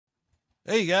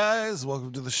Hey guys,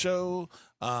 welcome to the show.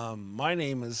 My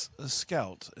name is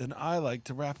Scout, and I like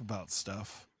to rap about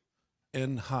stuff.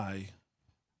 And hi.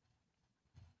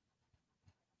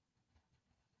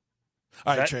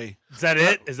 All Is right, that Trey. is that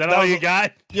That, it? Is that that all was you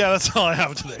got? yeah, that's all I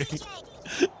have today.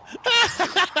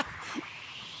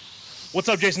 What's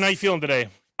up, Jason? How you feeling today?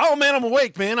 Oh man, I'm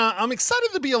awake, man. I'm excited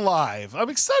to be alive. I'm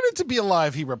excited to be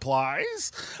alive. He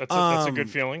replies. That's a good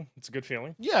feeling. It's a good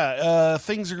feeling. Yeah,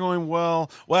 things are going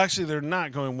well. Well, actually, they're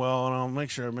not going well, and I'll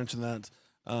make sure I mention that.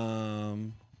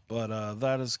 But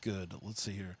that is good. Let's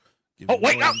see here. Give Oh me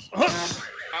wait, no. one.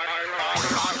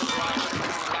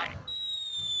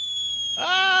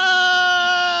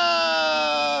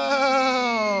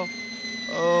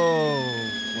 Oh,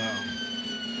 wow.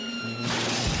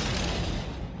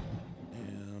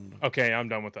 And Okay, I'm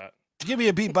done with that. give me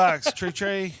a beatbox, Trey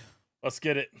Trey. Let's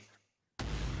get it.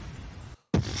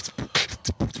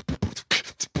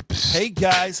 Hey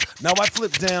guys, now I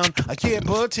flip down. I can't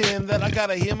pretend that I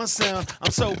gotta hear my sound.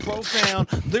 I'm so profound,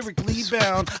 lyrically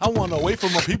bound. I want away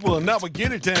from my people and now I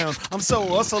get it down. I'm so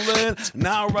hustling,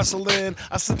 now wrestling.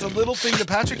 I sent a little thing to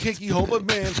Patrick Hickey, hope it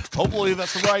man. Hopefully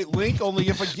that's the right link, only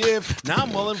if I give. Now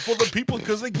I'm willing for the people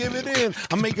cause they give it in.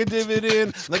 I make a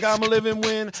dividend like I'm a living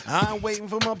win. I ain't waiting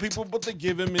for my people, but they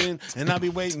give him in. And I be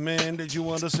waiting, man. Did you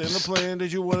understand the plan?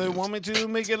 Did you really want me to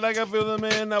make it like I feel the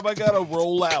man? Now I gotta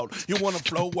roll out. You wanna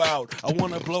flow out. I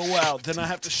wanna blow out, then I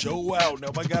have to show out. Now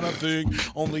I gotta think,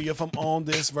 only if I'm on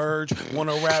this verge.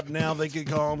 Wanna rap now, they could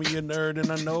call me a nerd,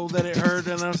 and I know that it hurt,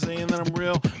 and I'm saying that I'm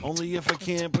real. Only if I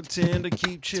can't pretend to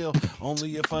keep chill.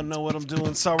 Only if I know what I'm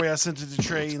doing. Sorry, I sent it to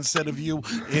Trey instead of you.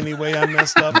 Anyway, I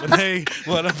messed up, but hey,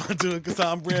 what am I doing? Cause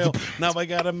I'm real. Now I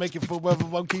gotta make it forever.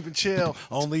 I'm keeping chill.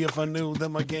 Only if I knew that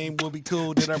my game would be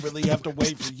cool. Did I really have to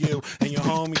wait for you and your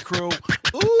homie crew?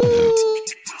 Ooh.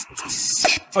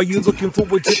 Are you looking for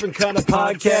a different kind of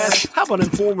podcast? How about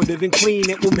informative and clean?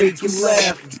 It will make you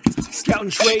laugh. Scout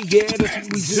and Trey, yeah, that's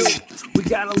what we do. We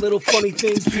got a little funny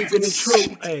thing, keeping it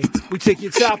true. Hey, we take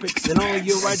your topics and all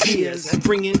your ideas and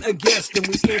bring in a guest and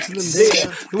we answer them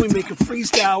there. Then we make a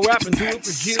freestyle rap and do it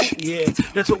for you. Yeah,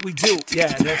 that's what we do. Yeah,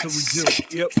 that's what we do.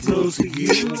 Yep, flows for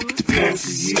you, flows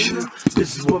for you.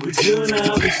 This is what we do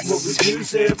now. This is what we do.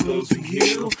 Say it flows for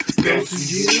you, flows for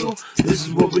you. This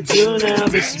is what we do now.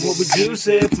 This is what we do.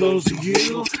 Say it flows for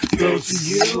you, flows for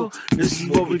you. This is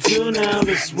what we do now.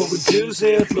 This is what we do.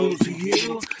 Say it flows for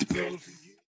you, flows for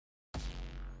you.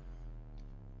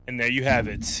 And there you have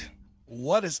it.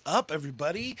 What is up,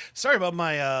 everybody? Sorry about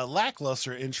my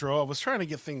lackluster intro. I was trying to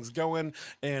get things going,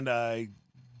 and I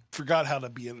forgot how to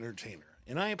be an entertainer,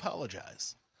 and I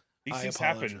apologize. These I things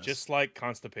apologize. happen just like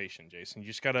constipation, Jason. You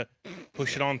just gotta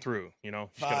push it on through. You know,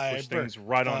 you just gotta push Fiber. things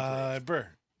right on through.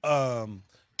 Fiber.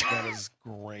 That is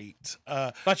great.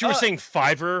 Thought you were saying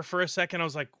Fiverr for a second. I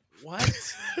was like, what?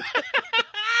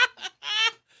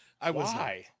 I was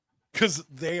Why? because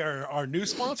they are our new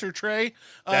sponsor, Trey.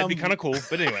 That'd be kind of cool.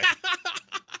 But anyway,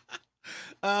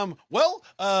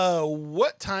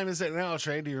 What time is it now,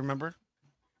 Trey? Do you remember?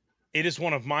 it is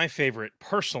one of my favorite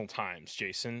personal times,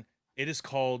 Jason. It is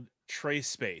called Trey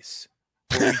Space,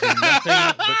 where we do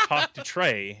nothing but talk to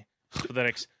Trey for the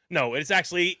next. No, it's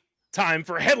actually time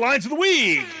for headlines of the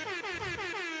week.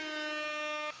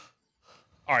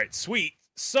 All right, sweet.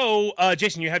 So,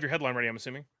 Jason, you have your headline ready, I'm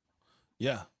assuming.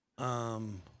 Yeah.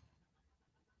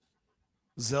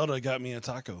 Zelda got me a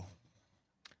taco.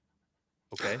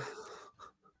 Okay.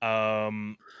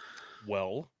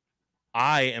 Well,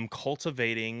 I am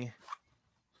cultivating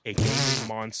a gaming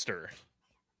monster.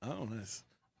 Oh, nice.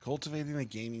 Cultivating a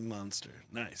gaming monster.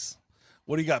 Nice.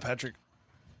 What do you got, Patrick?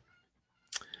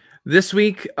 This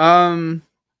week,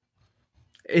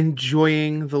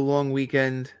 enjoying the long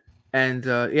weekend, and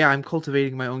yeah, I'm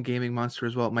cultivating my own gaming monster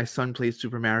as well. My son plays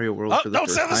Super Mario World for the Don't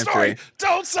first sell the time story. today.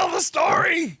 Don't sell the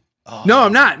story. Oh. No,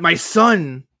 I'm not. My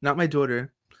son, not my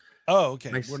daughter. Oh,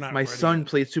 okay. My, We're not. my ready son yet.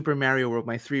 played Super Mario World.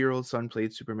 My 3-year-old son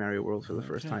played Super Mario World for the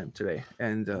first time today,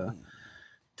 and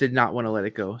did not want to let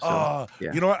it go. So,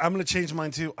 yeah. You know what? I'm going to change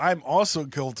mine too. I'm also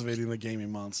cultivating the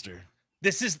gaming monster.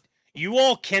 This is you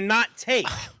all cannot take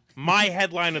my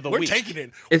headline of the We're week. taking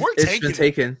it. It's taking been it.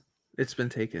 taken. It's been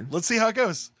taken. Let's see how it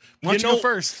goes. Why don't you go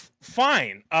first?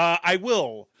 Fine. I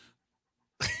will.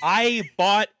 I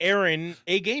bought Erin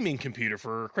a gaming computer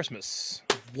for Christmas.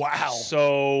 Wow.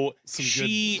 So Some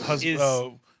she good husband,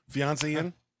 is fiance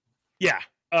in. yeah.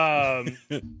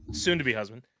 Soon to be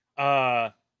husband.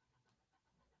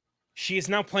 She is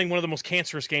now playing one of the most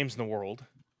cancerous games in the world.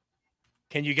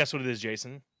 Can you guess what it is,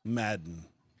 Jason? Madden.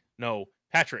 No.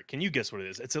 Patrick, can you guess what it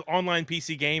is? It's an online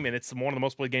PC game, and it's one of the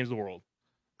most played games in the world.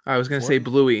 I was gonna say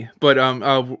Bluey, but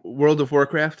World of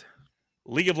Warcraft.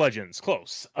 League of Legends,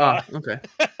 close. Okay.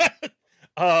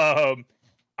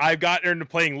 I've gotten into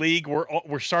playing League.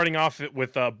 We're starting off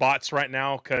with bots right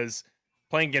now because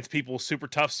playing against people is super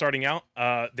tough starting out.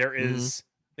 There is,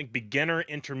 I think, beginner,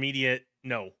 intermediate,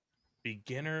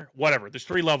 beginner, whatever. There's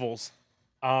 3 levels,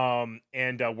 and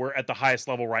we're at the highest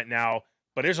level right now.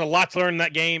 But there's a lot to learn in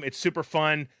that game. It's super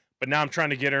fun. But now I'm trying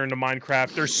to get her into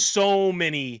Minecraft. There's so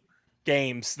many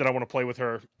games that I want to play with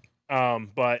her.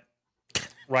 But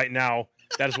right now,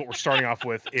 that is what we're starting off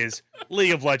with is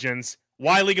League of Legends.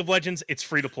 Why League of Legends? It's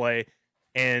free to play.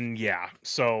 And yeah,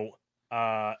 so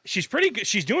she's pretty good.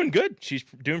 She's doing good. She's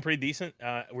doing pretty decent.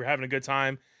 We're having a good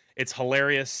time. It's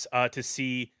hilarious to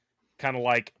see kind of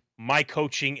like my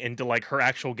coaching into like her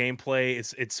actual gameplay.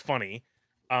 It's funny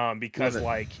because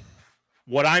like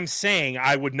what I'm saying,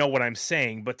 I would know what I'm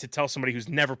saying, but to tell somebody who's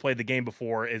never played the game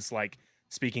before is like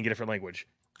speaking a different language.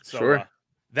 So Sure.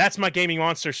 That's my gaming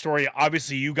monster story.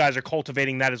 Obviously, you guys are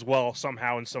cultivating that as well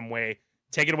somehow in some way.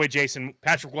 Take it away, Jason.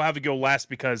 Patrick, we'll have you go last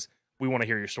because we want to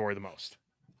hear your story the most.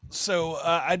 So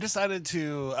I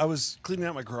was cleaning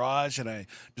out my garage and I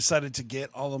decided to get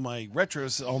all of my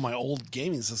retros, all my old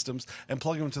gaming systems, and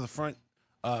plug them to the front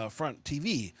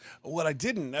TV. What I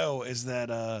didn't know is that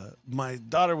my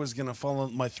daughter was gonna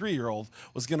my 3-year-old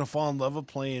was gonna fall in love with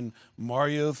playing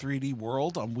Mario 3D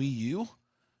World on Wii U,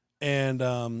 and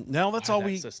now that's all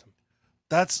system.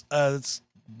 That's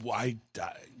why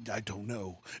I don't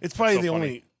know. It's probably so the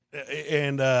funny. Only,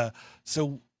 and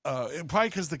so probably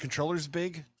because the controller's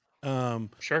big.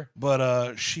 Sure,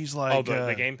 but she's like, the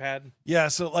gamepad. Yeah,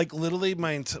 so like literally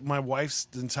my wife's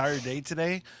entire day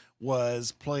today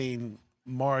was playing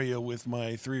Mario with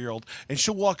my 3-year-old, and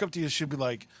she'll walk up to you, she'll be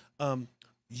like,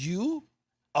 you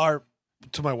are,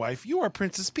 to my wife, you are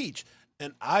Princess Peach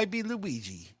and I be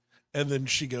Luigi. And then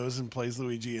she goes and plays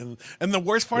Luigi, and the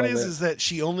worst part is that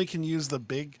she only can use the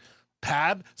big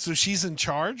pad, so she's in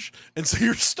charge, and so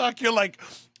you're stuck. You're like,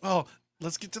 oh,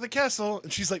 let's get to the castle,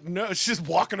 and she's like, no, she's just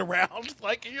walking around,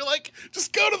 like, and you're like,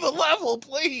 just go to the level,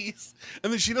 please.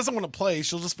 And then she doesn't want to play;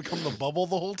 she'll just become the bubble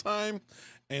the whole time.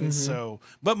 And so,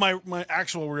 but my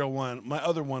actual real one, my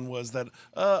other one was that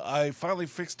I finally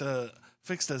fixed a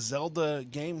Zelda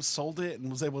game, sold it,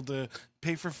 and was able to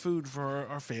pay for food for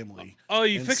our family. Oh,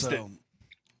 you fixed it?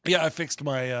 Yeah, I fixed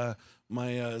my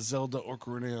my Zelda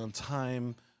Ocarina of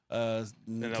Time.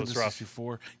 Nintendo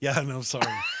 64. Yeah, no,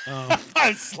 sorry.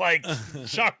 It's like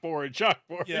chalkboard.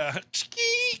 Yeah.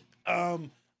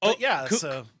 Yeah.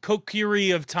 So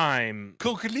Kokiri of Time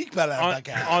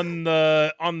on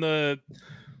the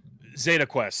Zeta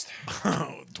Quest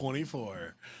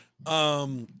 24.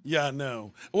 Yeah,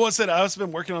 no. Well, I said I've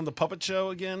been working on the puppet show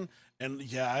again, and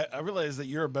yeah, I realized that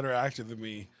you're a better actor than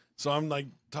me. So I'm like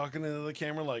talking into the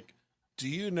camera, like, do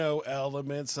you know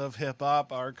elements of hip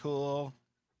hop are cool?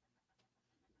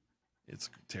 It's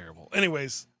terrible.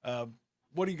 Anyways,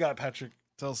 what do you got, Patrick?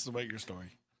 Tell us about your story.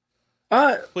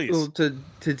 Please. Well,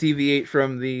 to deviate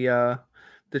from the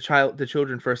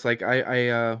children first, like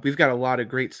I we've got a lot of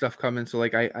great stuff coming. So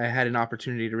like I had an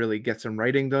opportunity to really get some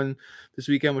writing done this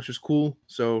weekend, which was cool.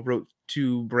 So wrote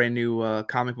 2 brand new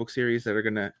comic book series that are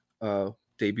gonna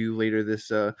debut later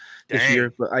this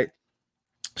year. But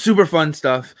super fun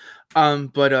stuff.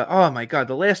 But oh my god,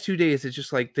 the last 2 days it's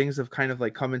just like things have kind of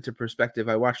like come into perspective.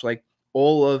 I watched like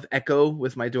all of Echo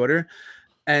with my daughter,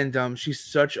 and she's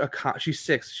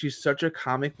 6. She's such a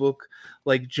comic book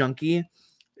like junkie.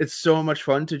 It's so much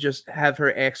fun to just have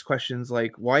her ask questions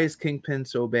like, why is Kingpin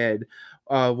so bad?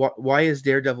 Why is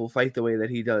Daredevil fight the way that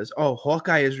he does? Oh,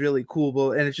 Hawkeye is really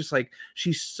cool. And it's just like,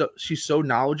 she's so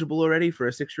knowledgeable already for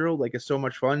a 6-year-old. Like, it's so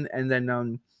much fun. And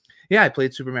then, yeah, I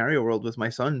played Super Mario World with my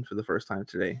son for the first time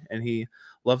today, and he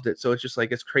loved it. So it's just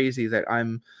like, it's crazy that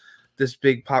I'm this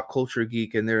big pop culture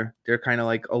geek, and they're kind of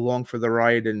like along for the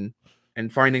ride and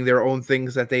finding their own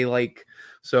things that they like.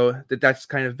 So that's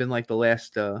kind of been like the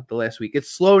last week. It's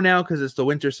slow now because it's the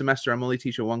winter semester. I'm only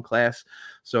teaching 1 class,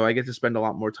 so I get to spend a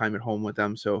lot more time at home with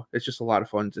them. So it's just a lot of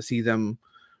fun to see them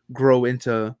grow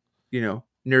into,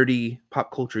 nerdy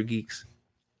pop culture geeks.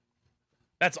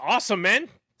 That's awesome, man.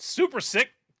 Super sick.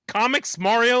 Comics,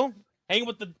 Mario, hanging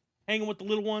with the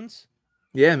little ones.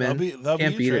 Yeah, man. That'll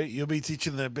be you, Trey. You'll be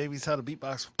teaching the babies how to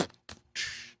beatbox.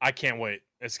 I can't wait.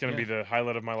 It's gonna be the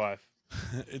highlight of my life.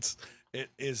 It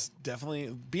is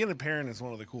definitely, being a parent is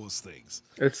one of the coolest things.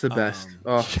 It's the best.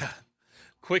 Yeah.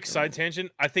 Quick side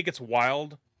tangent. I think it's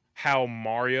wild how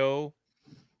Mario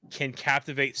can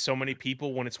captivate so many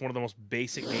people when it's one of the most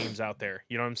basic games out there.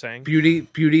 You know what I'm saying?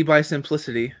 Beauty by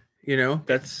simplicity.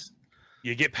 That's.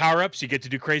 You get power-ups, you get to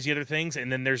do crazy other things,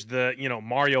 and then there's the,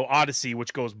 Mario Odyssey,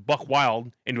 which goes buck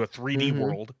wild into a 3D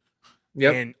world.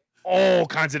 Yep. And all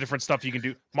kinds of different stuff you can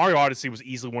do. Mario Odyssey was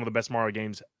easily one of the best Mario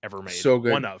games ever made. So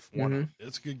good. One of.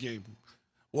 It's a good game.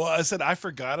 Well, I said I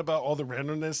forgot about all the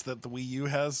randomness that the Wii U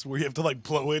has, where you have to like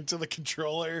blow into the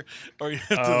controller or you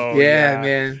have to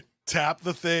man. tap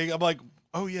the thing. I'm like,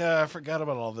 oh yeah, I forgot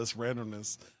about all this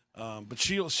randomness. But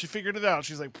she figured it out.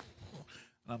 She's like,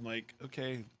 and I'm like,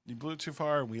 okay, you blew it too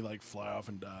far, and we like fly off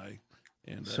and die.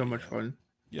 And So much fun.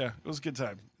 Yeah, it was a good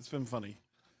time. It's been funny.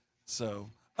 So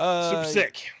Super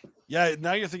sick. Yeah,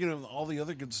 now you're thinking of all the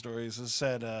other good stories. I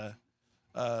said,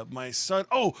 my son.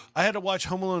 Oh, I had to watch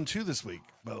Home Alone 2 this week,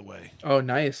 by the way. Oh,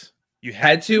 nice. You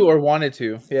Had to or wanted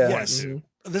to? Yeah. Yes.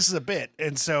 This is a bit.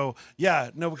 And so,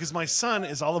 yeah, no, because my son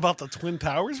is all about the Twin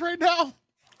Towers right now.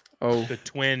 Oh. The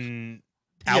Twin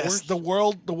Towers? Yes, the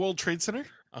World Trade Center.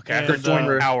 Okay, I And, heard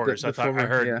Twin Towers. the I thought I former,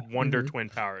 heard yeah. Wonder Twin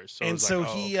Towers. So I And was so like,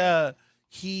 okay.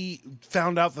 he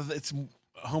found out that it's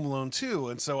Home Alone 2.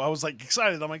 And so I was like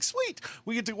excited. I'm like, sweet,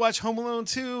 we get to watch Home Alone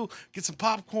 2, get some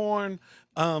popcorn.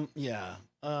 Yeah.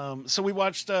 So we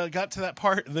watched, got to that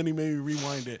part, and then he made me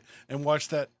rewind it and watch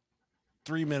that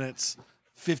 3 minutes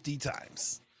 50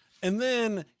 times. And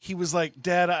then he was like,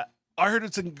 Dad, I heard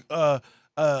it's in,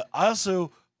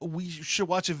 we should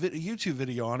watch a YouTube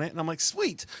video on it. And I'm like,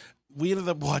 sweet. We ended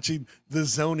up watching the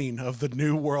zoning of the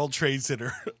new World Trade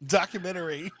Center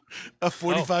documentary, a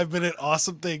 45-minute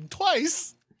awesome thing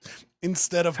twice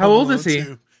instead of How Home old Alone is he?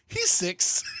 2. He's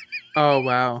 6. Oh,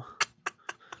 wow.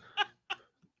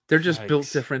 They're just built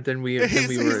Yikes. different than we He's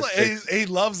were. like, he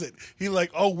loves it. He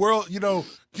like, oh, world, you know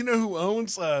who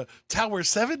owns Tower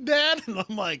 7, Dad? And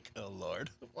I'm like, oh Lord,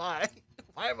 why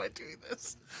am I doing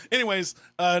this? Anyways,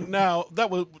 now that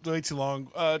was way too long.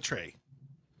 Trey.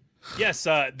 Yes,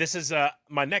 this is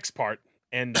my next part,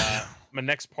 and my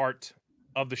next part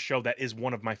of the show that is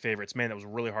one of my favorites. Man, that was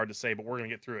really hard to say, but we're going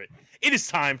to get through it. It is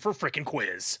time for frickin'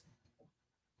 quiz.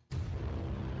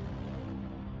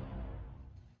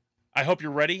 I hope you're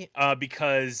ready,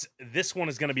 because this one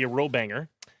is going to be a real banger.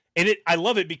 And I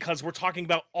love it because we're talking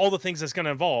about all the things that's going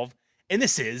to involve, and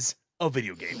this is a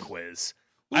video game quiz.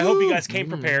 I hope you guys came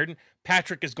prepared.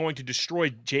 Patrick is going to destroy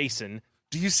Jason.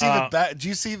 Do you see Do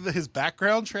you see his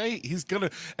background, Trey? He's gonna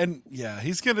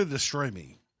destroy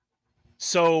me.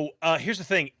 So here's the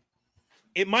thing.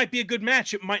 It might be a good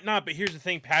match. It might not. But here's the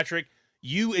thing, Patrick.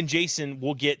 You and Jason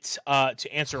will get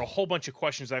to answer a whole bunch of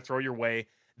questions that I throw your way.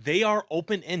 They are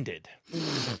open-ended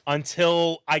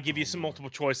until I give you some multiple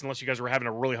choice, unless you guys were having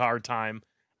a really hard time.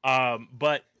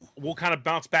 But we'll kind of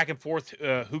bounce back and forth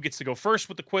who gets to go first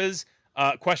with the quiz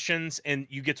questions, and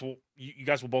you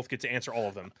guys will both get to answer all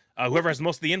of them. Whoever has the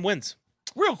most of the end wins.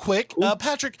 Real quick,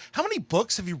 Patrick, how many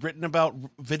books have you written about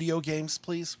video games,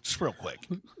 please? Just real quick.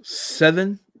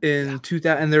 7 in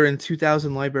 2000, and they're in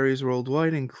 2,000 libraries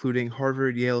worldwide, including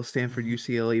Harvard, Yale, Stanford,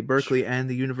 UCLA, Berkeley, and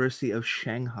the University of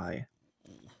Shanghai.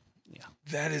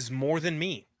 That is more than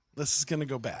me. This is gonna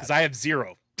go bad. Because I have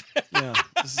 0. Yeah,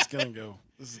 this is gonna go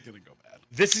bad.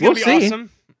 This is gonna be see.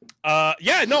 awesome.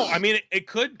 Yeah, no, I mean it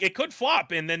could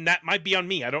flop, and then that might be on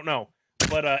me. I don't know.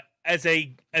 But as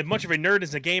much of a nerd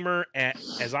as a gamer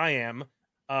as I am,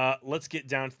 let's get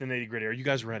down to the nitty gritty. Are you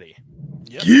guys ready?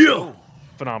 Yep. Yeah.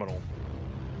 Phenomenal.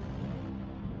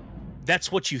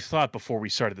 That's what you thought before we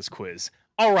started this quiz.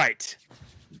 All right.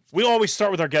 We always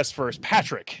start with our guest first.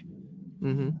 Patrick.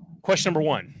 Mm-hmm. Question number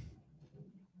 1.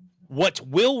 What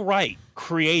Will Wright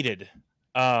created...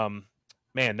 man,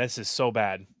 this is so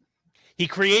bad. He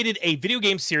created a video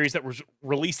game series that was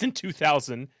released in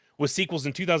 2000 with sequels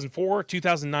in 2004,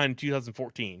 2009, and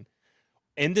 2014.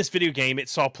 In this video game, it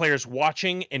saw players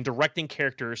watching and directing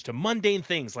characters to mundane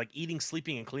things like eating,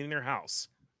 sleeping, and cleaning their house.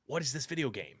 What is this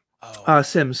video game?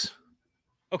 Sims.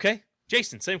 Okay.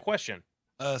 Jason, same question.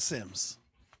 Sims.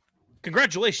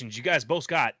 Congratulations. You guys both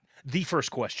got the first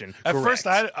question At correct. first,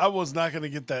 I was not going to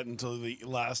get that until the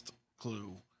last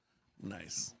clue.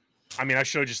 Nice. I mean, I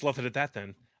should have just left it at that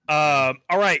then. All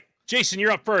right. Jason,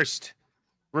 you're up first.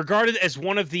 Regarded as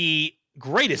one of the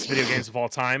greatest video games of all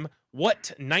time,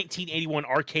 what 1981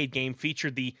 arcade game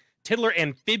featured the titular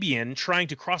amphibian trying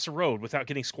to cross a road without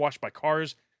getting squashed by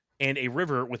cars and a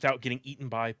river without getting eaten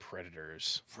by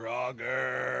predators?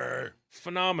 Frogger.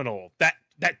 Phenomenal.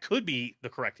 That could be the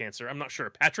correct answer. I'm not sure.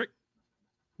 Patrick?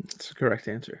 That's the correct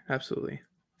answer. Absolutely.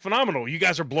 Phenomenal. You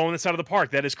guys are blowing this out of the park.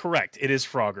 That is correct. It is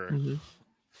Frogger. Mm-hmm.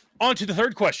 On to the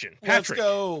third question. Patrick, Let's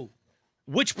go.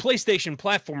 which PlayStation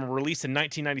platform released in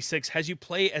 1996 has you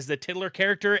play as the titular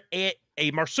character,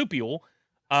 a marsupial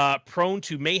prone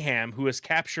to mayhem who is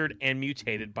captured and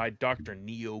mutated by Dr.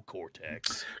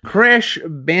 Neocortex? Crash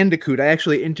Bandicoot. I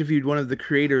actually interviewed one of the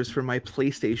creators for my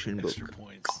PlayStation book. Extra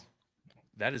points.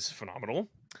 That is phenomenal.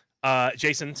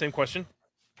 Jason, same question.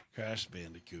 Crash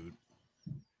Bandicoot.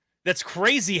 That's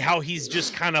crazy how he's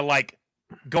just kind of like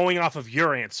going off of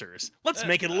your answers. Let's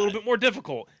make it a little bit more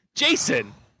difficult.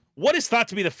 Jason, what is thought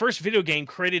to be the first video game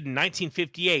created in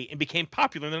 1958 and became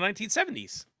popular in the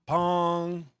 1970s?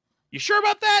 Pong. You sure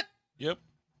about that? Yep.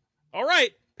 All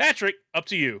right. Patrick, up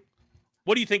to you.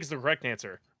 What do you think is the correct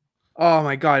answer? Oh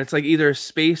my god, it's like either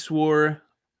Space War.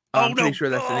 I'm no. pretty sure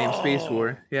that's the name, Space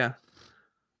War. Yeah.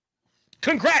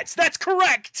 Congrats, that's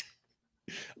correct.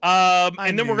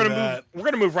 And then we're gonna move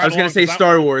right along. I was gonna say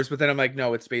Star Wars, but then I'm like,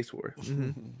 no, it's Space War.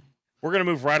 We're gonna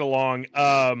move right along.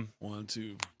 1,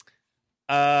 2.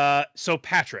 So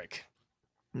Patrick,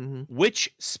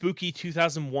 which spooky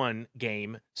 2001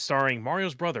 game starring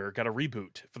Mario's brother got a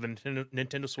reboot for the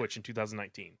Nintendo Switch in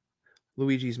 2019?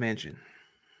 Luigi's Mansion.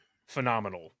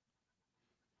 Phenomenal.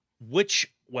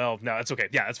 Well, no, that's okay.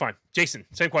 Yeah, that's fine. Jason,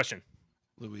 same question.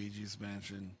 Luigi's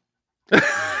Mansion.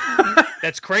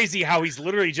 That's crazy how he's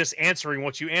literally just answering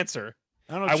what you answer.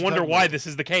 I wonder why this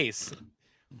is the case.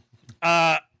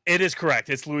 It is correct.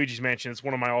 It's Luigi's Mansion. It's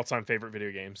one of my all-time favorite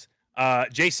video games.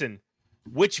 Jason,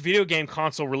 which video game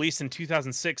console released in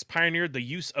 2006 pioneered the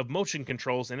use of motion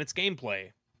controls in its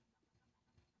gameplay?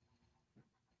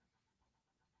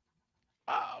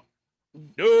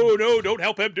 No, don't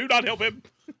help him. Do not help him.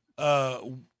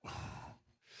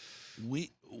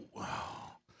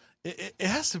 It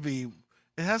has to be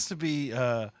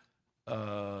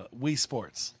Wii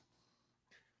Sports.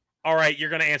 All right, you're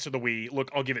gonna answer the Wii.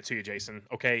 Look, I'll give it to you, Jason.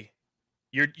 Okay,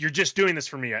 you're just doing this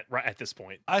for me at this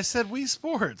point. I said Wii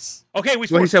Sports. Okay, Wii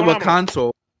Sports. Well, he said phenomenal. what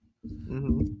console?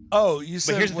 Oh, you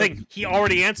said. But here's the thing: he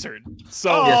already answered. So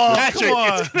Patrick,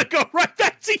 it's gonna go right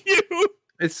back to you.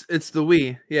 It's the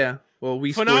Wii. Yeah. Well,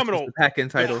 Wii Phenomenal. Sports is the pack-in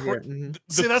title here.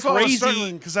 See, that's why I was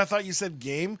struggling, because I thought you said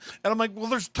game, and I'm like, well,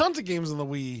 there's tons of games on the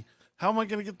Wii. How am I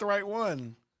going to get the right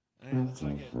one? That's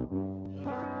not it.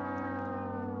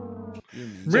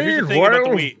 So here's the thing about the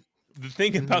Wii. The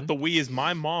thing about the Wii is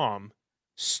my mom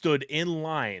stood in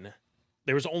line.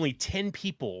 There was only 10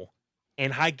 people,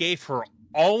 and I gave her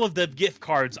all of the gift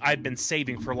cards I'd been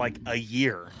saving for like a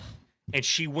year. And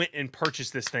she went and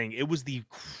purchased this thing. It was the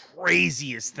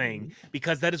craziest thing,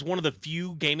 because that is one of the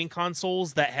few gaming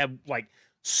consoles that have like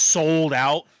sold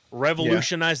out,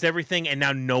 revolutionized everything, and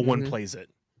now no one plays it.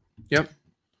 Yep.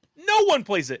 No one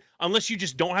plays it unless you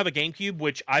just don't have a GameCube,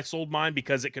 which I sold mine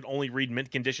because it could only read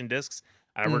mint condition discs.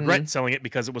 I regret selling it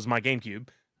because it was my GameCube,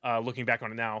 looking back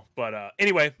on it now. But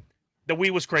anyway, the Wii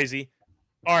was crazy.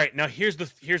 All right, now here's the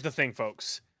thing,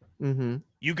 folks.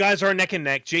 You guys are neck and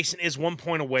neck. Jason is 1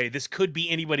 point away. This could be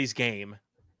anybody's game.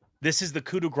 This is the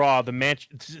coup de grace, the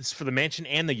mansion. It's for the mansion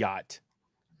and the yacht.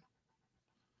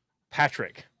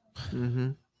 Patrick,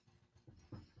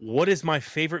 what is my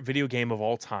favorite video game of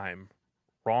all time?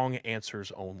 Wrong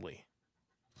answers only.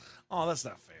 Oh, that's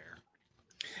not fair.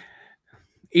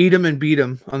 Eat 'em and beat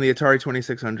 'em on the Atari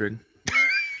 2600.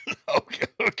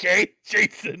 Okay,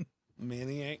 Jason.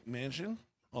 Maniac Mansion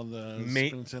on the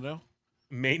Super Nintendo.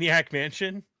 Maniac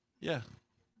Mansion. Yeah.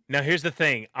 Now here's the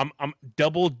thing. I'm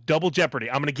double jeopardy.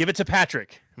 I'm gonna give it to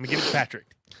Patrick.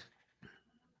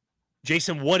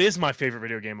 Jason, what is my favorite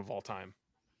video game of all time?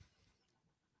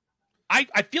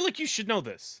 I feel like you should know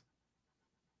this.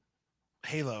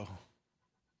 Halo.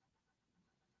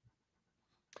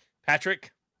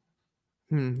 Patrick?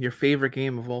 Your favorite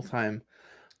game of all time.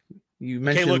 You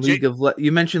mentioned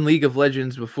you mentioned League of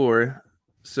Legends before,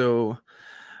 so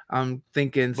I'm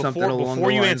thinking something along the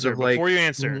lines of like... Before you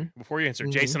answer,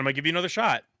 Jason, I'm going to give you another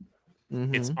shot.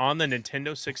 It's on the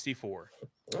Nintendo 64.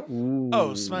 Ooh.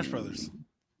 Oh, Smash Brothers.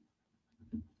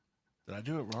 Did I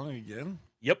do it wrong again?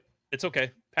 Yep, it's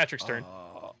okay. Patrick's turn.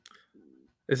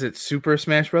 Is it Super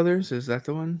Smash Brothers? Is that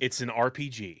the one? It's an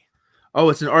RPG. Oh,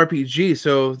 it's an RPG.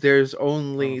 So there's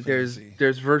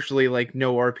virtually like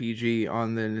no RPG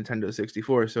on the Nintendo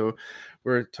 64. So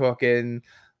we're talking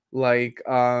like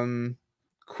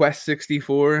Quest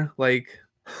 64. Like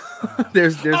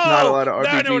there's not a lot of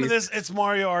RPGs. I know what it is. It's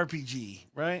Mario RPG,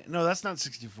 right? No, that's not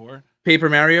 64. Paper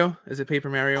Mario? Is it Paper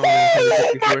Mario on the Nintendo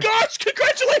 64? Oh my gosh!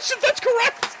 Congratulations, that's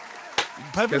correct.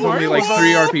 There's only like 3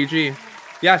 RPG.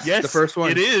 Yes, the first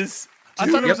one. It is. I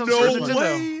thought it was on Super Nintendo.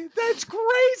 Way. That's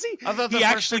crazy. I thought the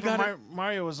first Super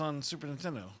Mario was on Super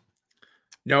Nintendo.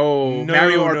 No,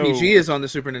 Mario RPG is on the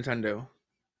Super Nintendo.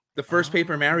 The first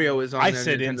Paper Mario is on the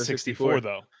Nintendo 64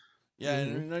 though. Yeah,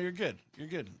 no, you're good. You're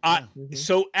good.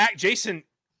 So, Jason,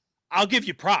 I'll give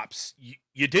you props.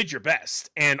 You did your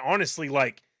best. And honestly,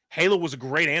 like, Halo was a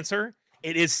great answer.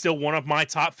 It is still one of my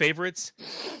top favorites.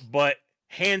 But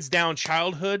hands down,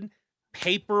 childhood,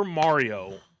 Paper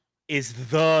Mario is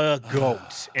the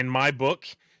GOAT in my book,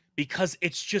 because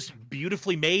it's just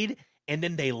beautifully made and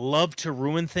then they love to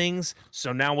ruin things.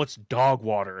 So now it's dog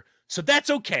water. So that's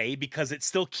okay because it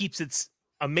still keeps its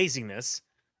amazingness.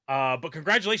 But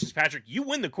congratulations, Patrick. You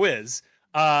win the quiz.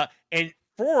 And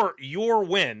for your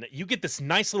win, you get this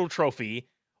nice little trophy,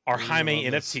 our Jaime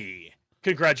NFT.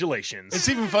 Congratulations. It's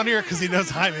even funnier because he knows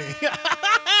Jaime.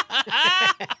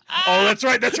 Oh, that's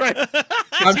right. That's right.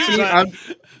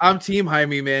 I'm Team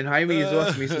Jaime, man. Jaime is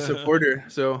awesome. He's a supporter.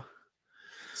 So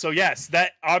yes,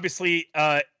 that obviously,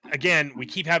 again, we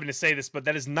keep having to say this, but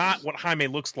that is not what Jaime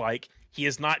looks like. He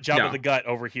is not Jabba the Gut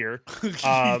over here. That's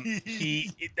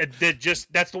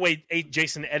the way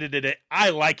Jason edited it. I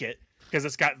like it because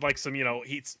it's got like some,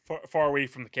 he's far away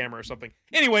from the camera or something.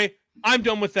 Anyway, I'm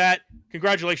done with that.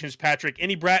 Congratulations, Patrick.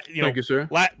 Any Thank you, sir.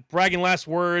 bragging last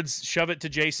words? Shove it to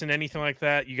Jason. Anything like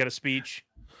that? You got a speech?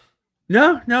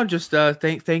 No. Just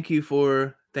thank you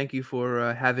for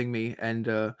having me,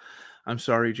 and I'm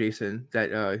sorry, Jason,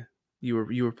 that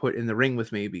you were put in the ring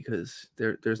with me because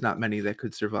there's not many that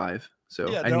could survive. So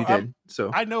Yeah, and you did.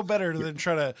 So I know better than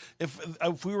try to.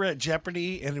 If we were at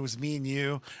Jeopardy and it was me and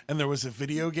you, and there was a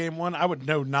video game one, I would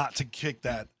know not to kick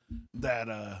that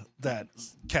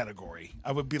category.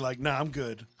 I would be like, nah, I'm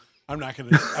good. I'm not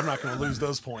gonna lose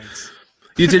those points.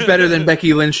 You did better than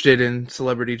Becky Lynch did in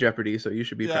Celebrity Jeopardy, so you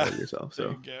should be proud of yourself.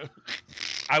 So there you go.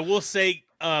 I will say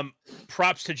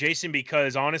props to Jason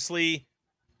because honestly,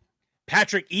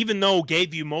 Patrick, even though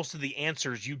gave you most of the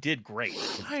answers, you did great.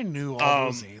 I knew all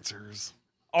those answers.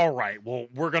 All right, well,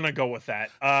 we're gonna go with that.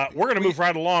 We're gonna move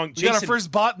right along. We Jason, got our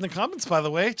first bot in the comments, by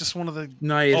the way. Just one of the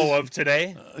nice. Oh, of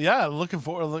today. Yeah,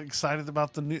 excited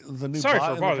about the new. Sorry bot for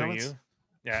in the bothering comments. you.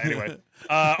 Yeah. Anyway,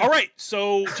 all right.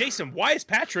 So, Jason, why is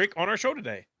Patrick on our show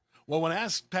today? Well, when I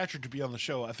asked Patrick to be on the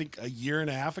show, I think a year and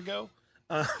a half ago,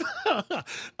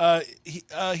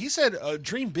 he said,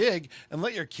 "Dream big and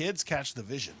let your kids catch the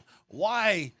vision."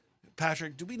 Why,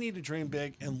 Patrick? Do we need to dream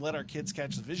big and let our kids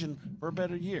catch the vision for a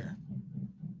better year?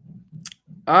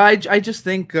 I just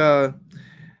think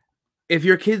if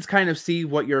your kids kind of see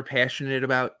what you're passionate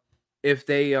about, if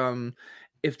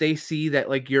they see that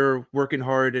like you're working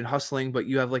hard and hustling, but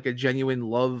you have like a genuine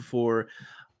love for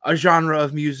a genre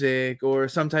of music or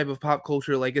some type of pop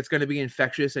culture, like it's going to be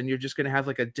infectious and you're just going to have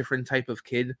like a different type of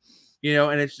kid,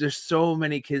 and there's so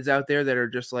many kids out there that are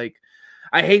just like,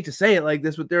 I hate to say it like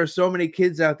this, but there are so many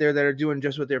kids out there that are doing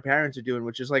just what their parents are doing,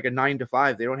 which is like a 9 to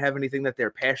 5. They don't have anything that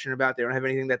they're passionate about. They don't have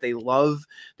anything that they love.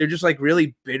 They're just like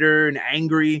really bitter and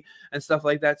angry and stuff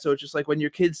like that. So it's just like when your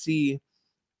kids see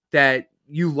that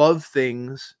you love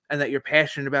things and that you're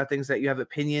passionate about things, that you have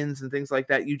opinions and things like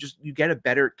that, you get a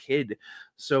better kid.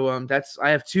 So I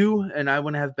have 2 and I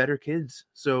want to have better kids.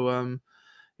 So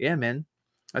yeah, man,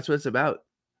 that's what it's about.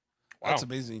 Wow. That's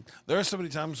amazing. There are so many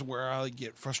times where I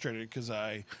get frustrated because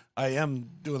I am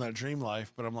doing that dream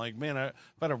life, but I'm like, man, if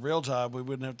I had a real job, we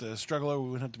wouldn't have to struggle or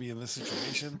we wouldn't have to be in this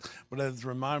situation. But I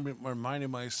reminding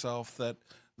myself that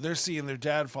they're seeing their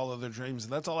dad follow their dreams,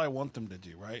 and that's all I want them to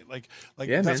do, right? Like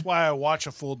yeah, that's man. why I watch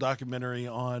a full documentary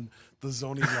on the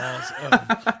zoning laws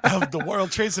of the World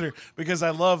Trade Center, because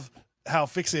I love how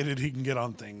fixated he can get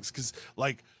on things. Because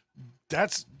like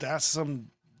that's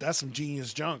some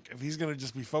genius junk. If he's gonna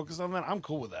just be focused on that, I'm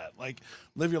cool with that. Like,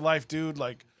 live your life, dude.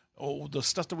 Like, the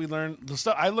stuff that we learned, the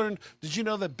stuff I learned. Did you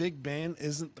know that Big Ben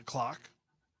isn't the clock?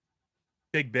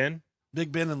 Big Ben?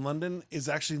 Big Ben in London is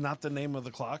actually not the name of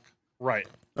the clock. Right.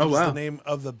 Oh, It's wow. the name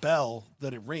of the bell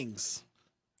that it rings.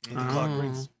 And the clock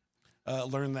rings.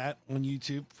 Learned that on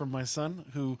YouTube from my son,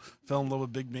 who fell in love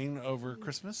with Big Ben over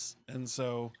Christmas, and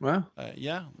so Wow.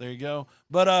 yeah, there you go.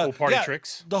 But Cool party yeah,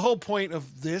 tricks. the whole point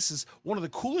of this is one of the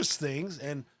coolest things,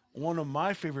 and one of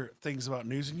my favorite things about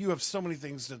news. And you have so many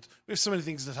things we have so many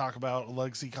things to talk about,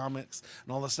 legacy comics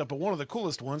and all that stuff. But one of the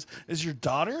coolest ones is your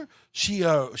daughter. She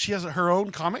has her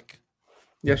own comic.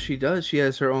 Yes, she does. She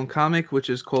has her own comic, which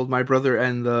is called My Brother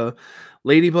and the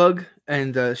Ladybug,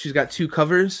 and she's got 2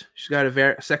 covers. She's got a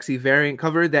very sexy variant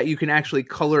cover that you can actually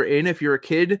color in. If you're a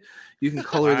kid, you can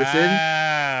color this in.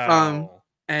 Wow.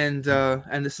 And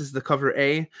this is the cover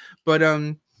A. But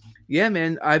yeah,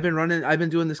 man, I've been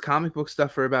doing this comic book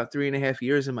stuff for about 3.5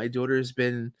 years, and my daughter's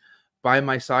been by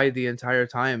my side the entire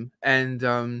time.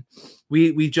 And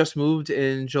we just moved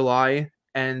in July,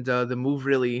 and the move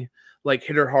really like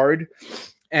hit her hard.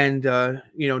 And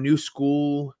new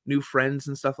school, new friends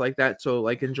and stuff like that. So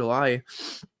like in July,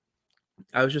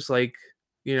 I was just like,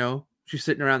 she's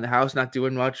sitting around the house not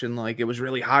doing much, and like it was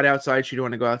really hot outside. She didn't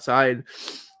want to go outside,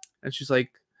 and she's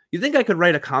like, "You think I could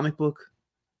write a comic book?"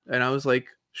 And I was like,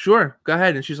 "Sure, go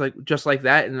ahead." And she's like, just like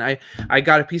that. And I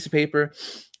got a piece of paper,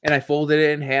 and I folded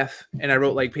it in half, and I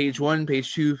wrote like page 1,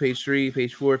 page 2, page 3,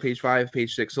 page 4, page 5,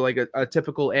 page 6. So like a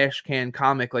typical ash can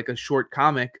comic, like a short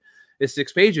comic, is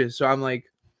 6 pages. So I'm like,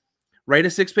 write a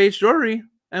 6-page story,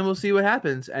 and we'll see what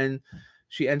happens. And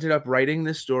she ended up writing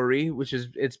this story, which is,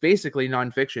 it's basically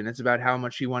nonfiction. It's about how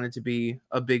much she wanted to be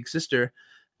a big sister.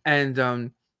 And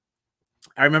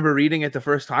I remember reading it the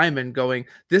first time and going,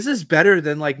 this is better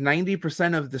than like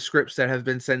 90% of the scripts that have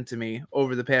been sent to me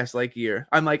over the past like year.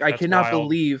 I'm like, I cannot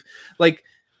believe, like,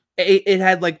 it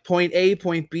had like point A,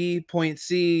 point B, point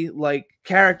C, like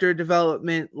character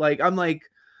development. Like, I'm like,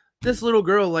 this little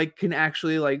girl like can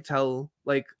actually like tell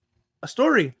like a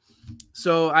story.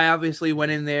 So I obviously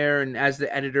went in there, and as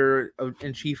the editor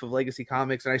in chief of Legacy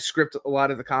Comics, and I script a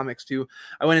lot of the comics too,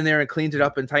 I went in there and cleaned it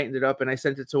up and tightened it up, and I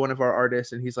sent it to one of our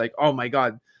artists, and he's like, oh my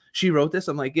God, she wrote this?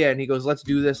 I'm like, yeah. And he goes, let's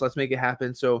do this. Let's make it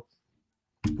happen. So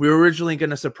we were originally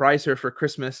going to surprise her for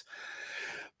Christmas,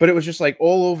 but it was just like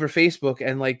all over Facebook.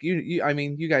 And like, I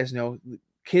mean, you guys know,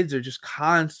 kids are just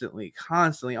constantly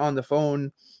on the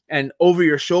phone and over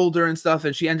your shoulder and stuff.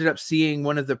 And she ended up seeing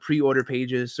one of the pre-order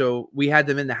pages. So we had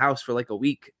them in the house for like a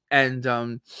week,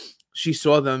 and she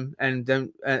saw them, and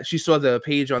then she saw the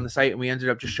page on the site, and we ended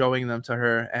up just showing them to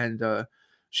her, and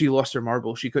she lost her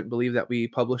marble. She couldn't believe that we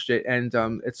published it. And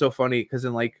it's so funny because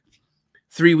in like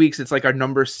 3 weeks, it's like our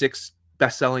number 6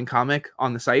 best-selling comic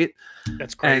on the site.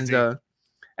 That's crazy.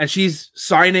 And she's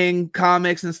signing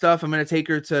comics and stuff. I'm going to take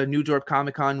her to New York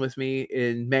Comic Con with me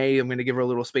in May. I'm going to give her a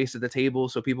little space at the table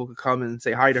so people could come and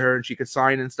say hi to her, and she could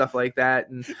sign and stuff like that.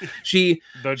 And she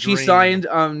signed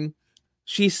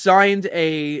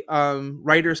a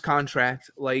writer's contract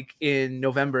like in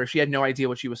November. She had no idea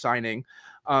what she was signing.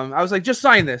 I was like, just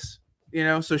sign this, you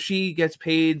know? So she gets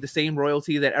paid the same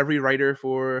royalty that every writer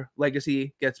for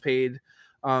Legacy gets paid.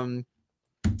 I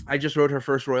just wrote her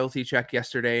first royalty check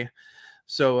yesterday.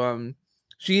 So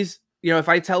she's, you know, if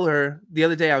I tell her, the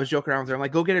other day I was joking around with her, I'm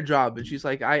like, go get a job. And she's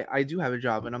like, I do have a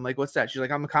job. And I'm like, what's that? She's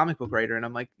like, I'm a comic book writer. And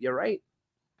I'm like, you're right.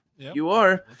 Yep. You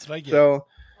are. That's what I get. So,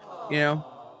 you know,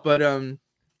 but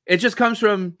it just comes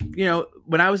from, you know,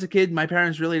 when I was a kid, my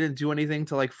parents really didn't do anything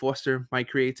to like foster my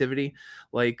creativity.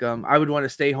 Like I would want to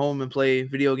stay home and play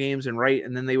video games and write,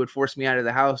 and then they would force me out of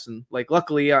the house. And like,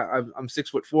 luckily I'm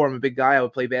 6'4". I'm a big guy. I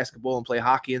would play basketball and play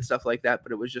hockey and stuff like that.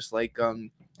 But it was just like,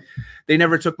 they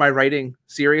never took my writing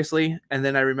seriously. And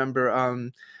then I remember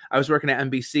I was working at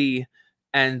NBC,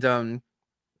 and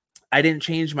I didn't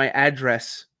change my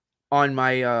address on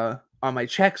my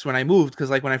checks when I moved, because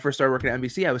like when I first started working at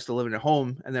NBC, I was still living at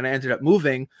home, and then I ended up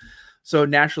moving. So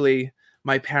naturally,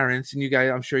 my parents, and you guys,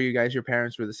 I'm sure you guys, your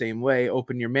parents were the same way,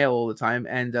 open your mail all the time.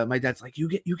 And my dad's like, you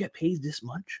get paid this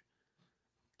much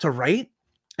to write?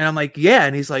 And I'm like, yeah.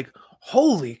 And he's like,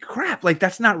 holy crap, like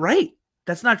that's not right.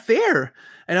 That's not fair.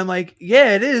 And I'm like,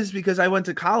 yeah, it is, because I went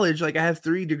to college. Like I have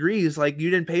 3 degrees. Like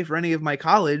you didn't pay for any of my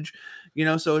college, you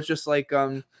know? So it's just like,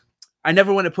 I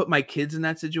never want to put my kids in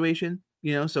that situation,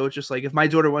 you know? So it's just like, if my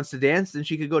daughter wants to dance, then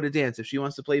she could go to dance. If she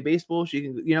wants to play baseball, she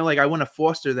can, you know, like I want to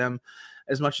foster them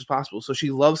as much as possible. So she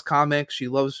loves comics. She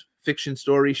loves fiction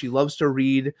stories. She loves to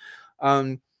read.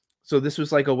 So this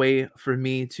was like a way for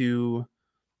me to,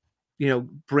 you know,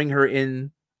 bring her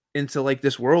into like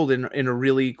this world in a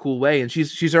really cool way. And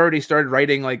she's already started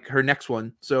writing like her next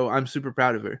one. So I'm super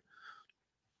proud of her.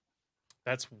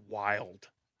 That's wild.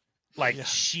 Like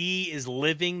she is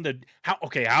living how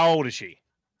old is she?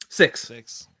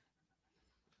 6.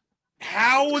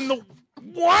 How in the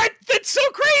what? That's so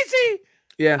crazy.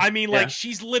 Yeah. I mean, like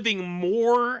she's living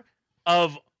more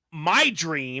of my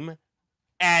dream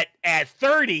at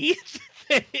 30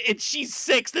 and she's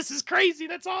 6. This is crazy.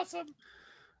 That's awesome.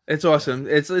 It's awesome.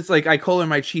 It's like I call her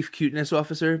my chief cuteness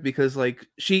officer, because like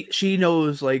she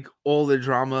knows like all the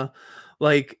drama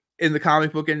like in the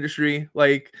comic book industry.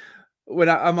 Like when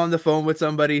I'm on the phone with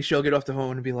somebody, she'll get off the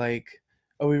phone and be like,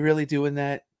 are we really doing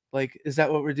that? Like, is that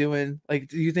what we're doing? Like,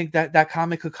 do you think that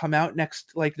comic could come out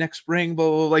next spring? Blah,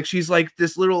 blah, blah. Like, she's like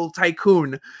this little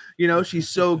tycoon, you know, she's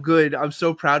so good. I'm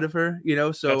so proud of her, you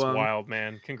know? So that's wild,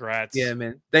 man. Congrats. Yeah,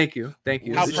 man. Thank you.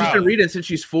 How She's proud? been reading since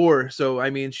she's 4. So, I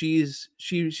mean, she's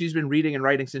been reading and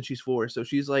writing since she's 4. So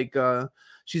she's like,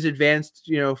 she's advanced,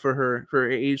 you know, for her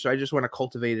age. So I just want to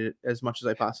cultivate it as much as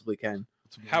I possibly can.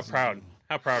 How proud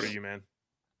are you, man?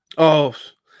 Oh,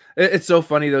 it's so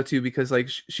funny though too, because like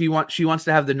she wants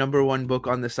to have the #1 book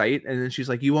on the site, and then she's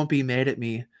like, you won't be mad at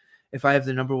me if I have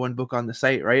the #1 book on the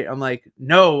site, right? I'm like,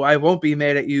 no, I won't be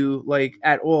mad at you like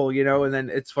at all, you know. And then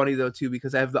it's funny though too,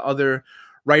 because I have the other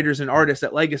writers and artists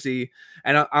at Legacy,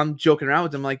 and I'm joking around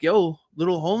with them like, yo,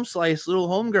 little home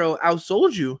girl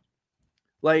outsold you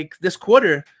like this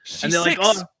quarter. She's and they're 6.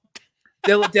 like, oh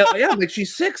yeah, like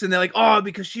she's 6, and they're like, oh,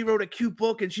 because she wrote a cute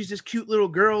book and she's this cute little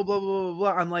girl, blah blah blah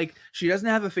blah. I'm like, she doesn't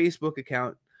have a Facebook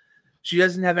account, she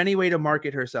doesn't have any way to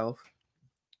market herself,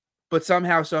 but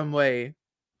somehow, some way,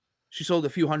 she sold a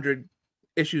few hundred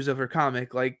issues of her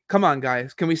comic. Like, come on,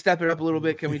 guys, can we step it up a little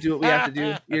bit? Can we do what we have to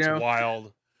do? You know,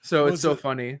 wild. So it's so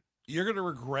funny. You're gonna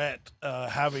regret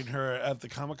having her at the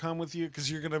Comic-Con with you, because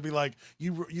you're gonna be like,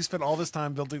 you spent all this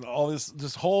time building all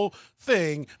this whole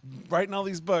thing, writing all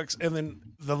these books, and then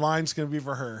the line's gonna be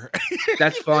for her.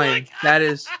 That's fine. Like, that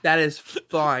is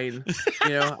fine. You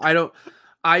know,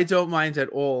 I don't mind at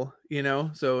all. You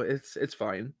know, so it's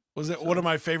fine. Was it one of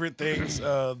my favorite things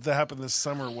that happened this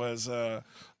summer was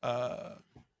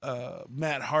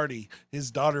Matt Hardy,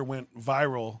 his daughter went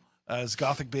viral as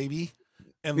Gothic Baby.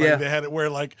 And like they had it where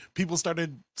like people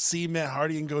started seeing Matt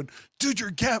Hardy and going, dude,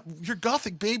 you're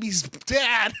Gothic Baby's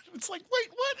dad. It's like, wait,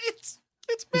 what? It's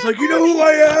Matt He's like, Hardy. you know who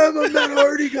I am? I'm Matt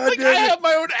Hardy. Like, I have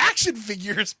my own action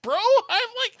figures, bro. I have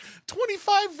like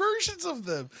 25 versions of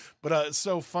them. But it's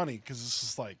so funny because it's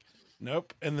just like,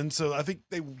 nope. And then so I think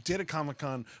they did a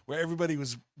Comic-Con where everybody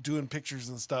was doing pictures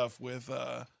and stuff with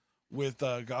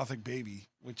Gothic Baby,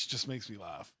 which just makes me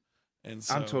laugh. And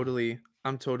so,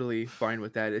 I'm totally fine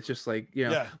with that. It's just like, you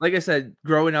know, like I said,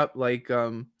 growing up, like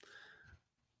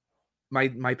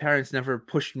my parents never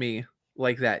pushed me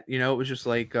like that. You know, it was just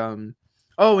like,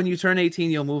 oh, when you turn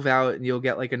 18, you'll move out and you'll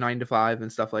get like a 9-to-5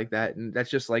 and stuff like that. And that's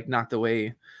just like not the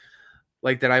way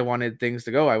like that I wanted things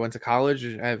to go. I went to college.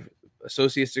 I have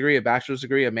associate's degree, a bachelor's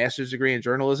degree, a master's degree in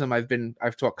journalism.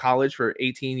 I've taught college for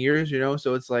 18 years, you know,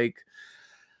 so it's like,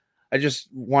 I just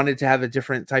wanted to have a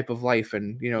different type of life,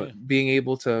 and, you know, being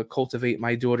able to cultivate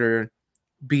my daughter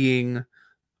being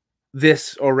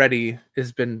this already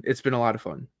it's been a lot of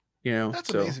fun, you know.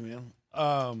 That's amazing, man.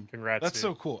 Congrats. That's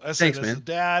so cool. As Thanks, as man. a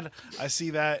dad, I see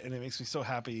that and it makes me so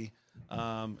happy. As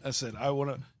I said, I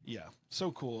want to,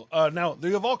 so cool. Now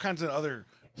you have all kinds of other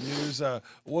news. What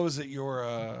was it?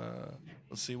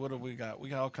 Let's see, what do we got? We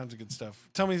got all kinds of good stuff.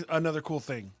 Tell me another cool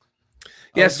thing.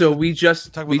 Yeah, so we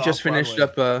just finished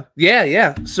up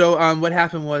so what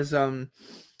happened was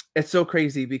it's so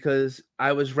crazy because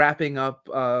I was wrapping up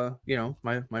you know,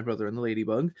 my brother and the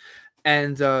Ladybug,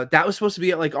 and that was supposed to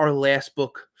be like our last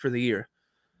book for the year,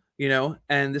 you know,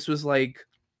 and this was like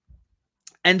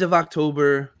end of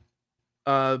October,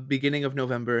 beginning of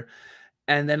November.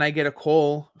 And then I get a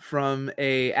call from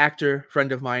a actor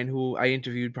friend of mine who I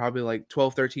interviewed probably like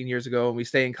 12, 13 years ago. And we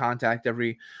stay in contact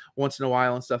every once in a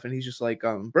while and stuff. And he's just like,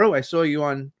 bro, I saw you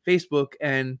on Facebook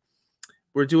and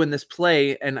we're doing this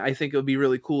play. And I think it would be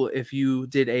really cool if you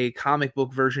did a comic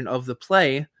book version of the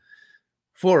play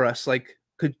for us. Like,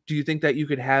 do you think that you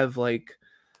could have like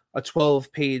a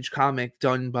 12-page comic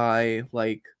done by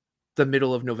like the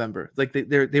middle of November? Like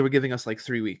they were giving us like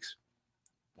 3 weeks.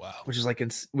 Wow. Which is like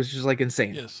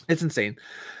insane. Yes. It's insane.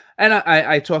 And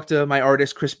I talked to my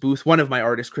artist, Chris Booth, one of my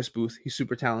artists, Chris Booth. He's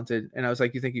super talented. And I was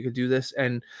like, you think you could do this?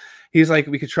 And he's like,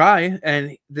 we could try.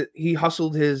 And he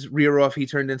hustled his rear off. He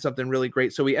turned in something really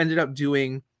great. So we ended up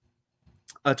doing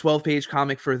a 12-page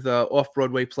comic for the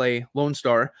off-Broadway play Lone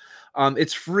Star.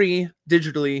 It's free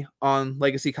digitally on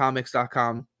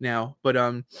legacycomics.com now.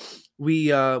 But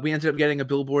we ended up getting a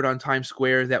billboard on Times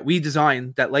Square that we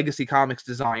designed, that Legacy Comics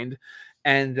designed.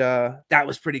 And that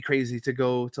was pretty crazy to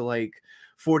go to like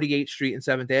 48th Street and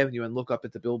 7th Avenue and look up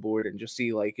at the billboard and just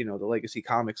see like, you know, the Legacy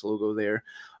Comics logo there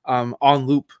on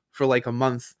loop for like a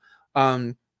month.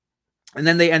 And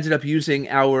then they ended up using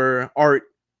our art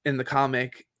in the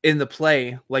comic in the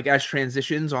play, like as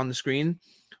transitions on the screen,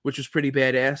 which was pretty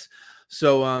badass.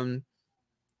 So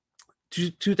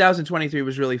 2023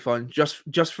 was really fun.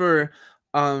 Just for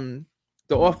the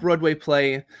off-Broadway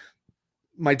play,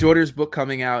 my daughter's book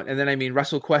coming out, and then I mean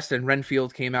WrestleQuest and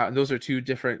Renfield came out, and those are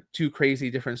two crazy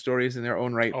different stories in their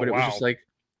own right. But it was just like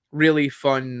really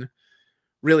fun.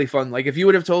 Like if you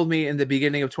would have told me in the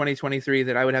beginning of 2023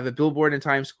 that I would have a billboard in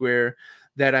Times Square,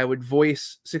 that I would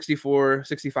voice 64,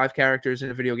 65 characters in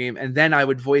a video game, and then I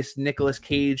would voice Nicolas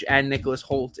Cage and Nicholas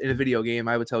Hoult in a video game,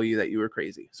 I would tell you that you were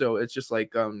crazy. So it's just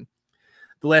like the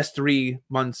last 3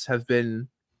 months have been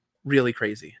really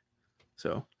crazy.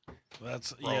 So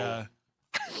that's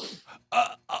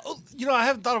you know, I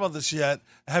haven't thought about this yet.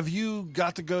 Have you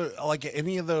got to go like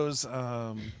any of those?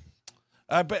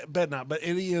 I bet not. But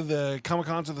any of the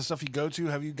Comic-Cons or the stuff you go to,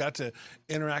 have you got to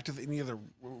interact with any of the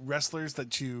wrestlers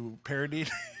that you parodied?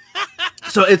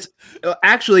 So it's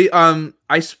actually I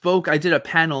did a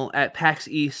panel at PAX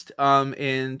East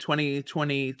in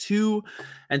 2022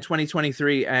 and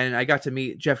 2023, and I got to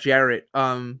meet Jeff Jarrett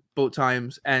both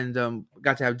times, and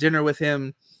got to have dinner with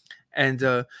him. And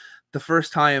the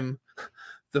first time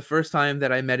the first time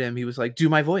that I met him, he was like, "Do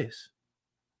my voice,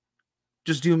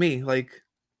 just do me." Like,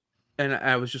 and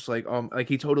I was just like, like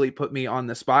he totally put me on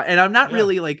the spot. And I'm not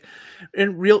really like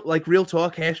in real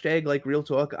talk, hashtag like real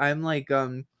talk. I'm like,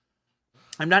 I'm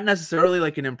not necessarily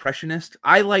like an impressionist.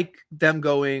 I like them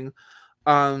going,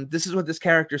 this is what this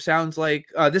character sounds like.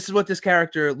 This is what this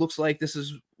character looks like. This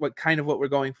is what kind of what we're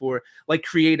going for. Like,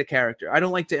 create a character. I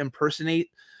don't like to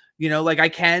impersonate, like I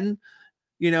can,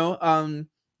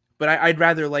 but I'd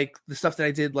rather like the stuff that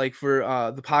I did like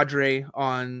for the Padre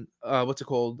on what's it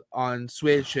called, on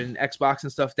Switch and Xbox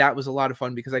and stuff. That was a lot of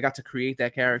fun because I got to create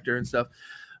that character and stuff.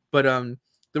 But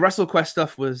the WrestleQuest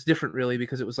stuff was different really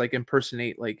because it was like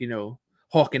impersonate like,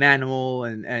 Hawk and Animal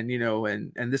and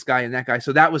this guy and that guy.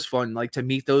 So that was fun, like to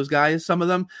meet those guys. Some of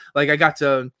them, like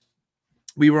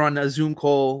we were on a Zoom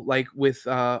call like with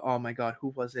oh my god, who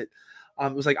was it?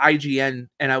 It was like IGN,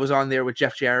 and I was on there with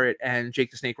Jeff Jarrett and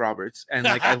Jake the Snake Roberts, and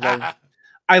like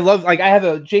I love like I have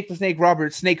a Jake the Snake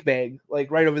Roberts snake bag like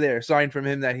right over there, signed from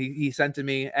him that he sent to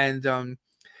me, and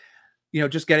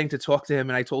just getting to talk to him,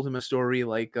 and I told him a story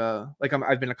like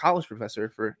I've been a college professor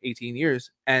for 18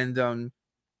 years, and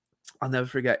I'll never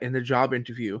forget in the job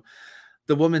interview,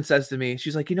 the woman says to me,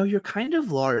 she's like, you're kind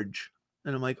of large,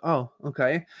 and I'm like, oh,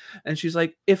 okay, and she's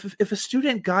like, if a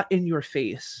student got in your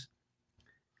face,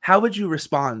 how would you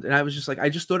respond? And I was just like, I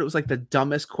just thought it was like the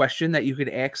dumbest question that you could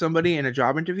ask somebody in a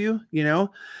job interview,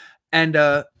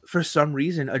 and for some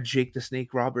reason, a Jake the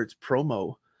Snake Roberts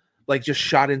promo like just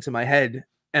shot into my head.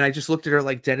 And I just looked at her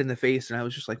like dead in the face. And I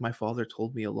was just like, my father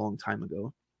told me a long time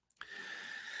ago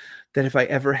that if I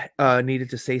ever needed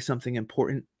to say something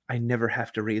important, I never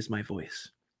have to raise my voice.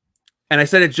 And I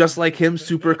said it just like him,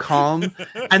 super calm.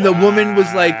 And the woman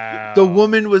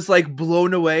was like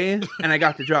blown away, and I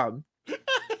got the job.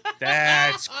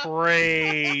 That's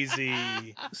crazy.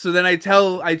 So then I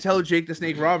tell Jake the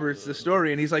Snake Roberts the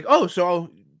story, and he's like, "Oh, so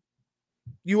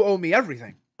you owe me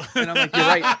everything." And I'm like, "You're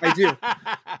right, I do."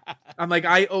 I'm like,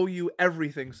 "I owe you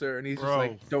everything, sir." And he's just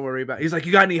like, "Don't worry about it." He's like,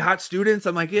 "You got any hot students?"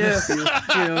 I'm like, "Yeah." You're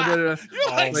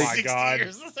like, my 60 God.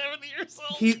 years, 70 years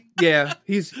old.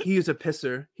 He's a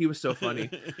pisser. He was so funny.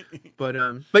 But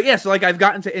yeah, so like I've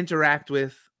gotten to interact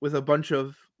with a bunch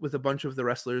of the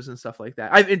wrestlers and stuff like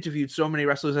that. I've interviewed so many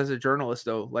wrestlers as a journalist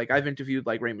though. Like I've interviewed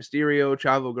like Rey Mysterio,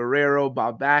 Chavo Guerrero,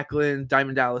 Bob Backlund,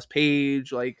 Diamond Dallas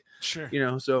Page, like Sure.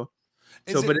 so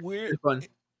Is but it weird? it's fun.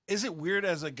 Is it weird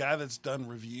as a guy that's done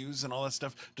reviews and all that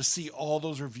stuff to see all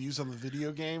those reviews on the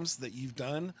video games that you've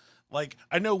done? Like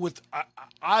I know with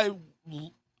I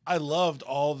loved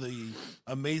all the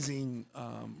amazing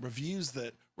reviews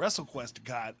that WrestleQuest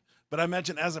got. But I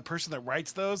imagine as a person that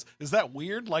writes those, is that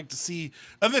weird? Like to see,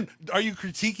 and then are you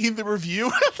critiquing the review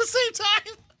at the same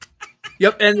time?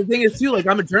 Yep. And the thing is too, like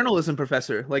I'm a journalism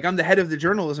professor. Like I'm the head of the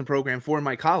journalism program for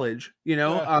my college,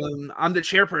 Yeah. I'm the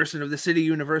chairperson of the City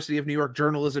University of New York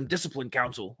Journalism Discipline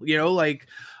Council,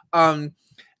 and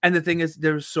the thing is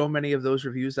there's so many of those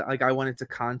reviews that like I wanted to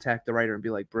contact the writer and be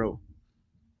like, bro,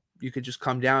 you could just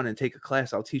come down and take a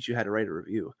class. I'll teach you how to write a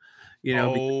review,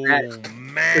 Man.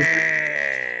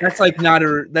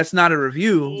 That's not a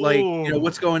review. Like,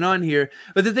 what's going on here?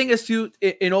 But the thing is too,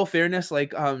 in all fairness,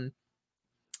 like,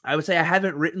 I would say I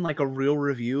haven't written like a real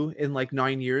review in like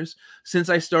 9 years since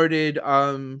I started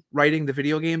writing the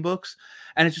video game books.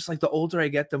 And it's just like the older I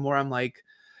get, the more I'm like,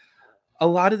 a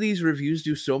lot of these reviews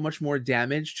do so much more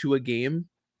damage to a game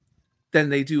than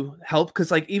they do help.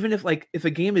 Because like even if a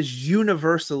game is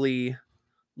universally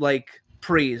like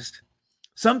praised,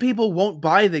 some people won't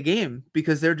buy the game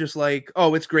because they're just like,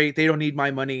 oh, it's great. They don't need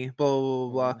my money. Blah, blah,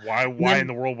 blah, blah. Why in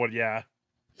the world would, yeah.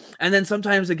 And then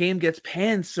sometimes a game gets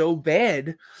panned so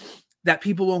bad that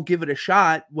people won't give it a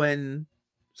shot when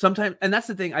sometimes, and that's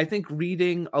the thing. I think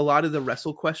reading a lot of the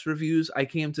WrestleQuest reviews, I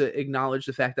came to acknowledge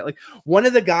the fact that like one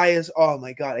of the guys, oh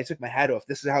my God, I took my hat off.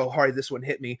 This is how hard this one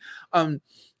hit me.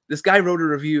 This guy wrote a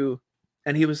review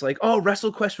and he was like, oh,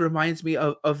 WrestleQuest reminds me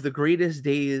of the greatest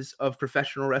days of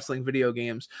professional wrestling video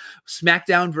games.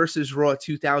 SmackDown versus Raw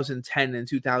 2010 and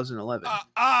 2011.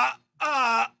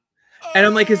 And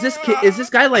I'm like, is this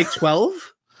guy like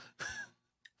 12?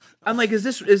 I'm like, is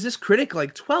this critic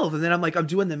like 12? And then I'm like, I'm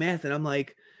doing the math and I'm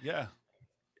like, yeah,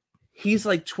 he's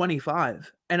like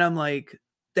 25. And I'm like,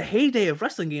 the heyday of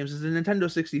wrestling games is the Nintendo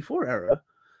 64 era,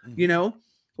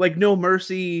 like No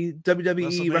Mercy,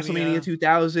 WWE, WrestleMania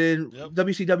 2000, yep.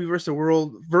 WCW versus the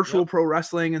World, virtual pro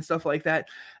wrestling and stuff like that.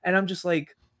 And I'm just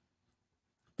like,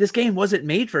 this game wasn't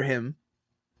made for him,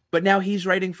 but now he's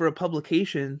writing for a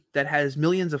publication that has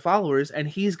millions of followers and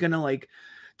he's going to like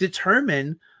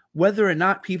determine whether or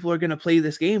not people are going to play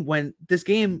this game when this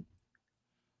game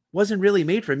wasn't really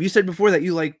made for him. You said before that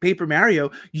you like Paper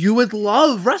Mario. You would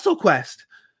love WrestleQuest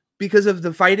because of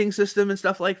the fighting system and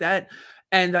stuff like that.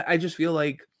 And I just feel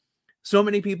like so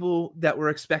many people that were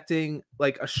expecting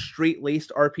like a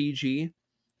straight-laced RPG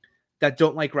that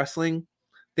don't like wrestling,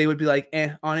 they would be like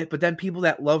on it. But then people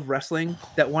that love wrestling,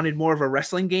 that wanted more of a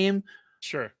wrestling game,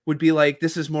 Sure. would be like,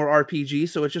 this is more RPG.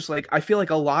 So it's just like, I feel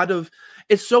like a lot of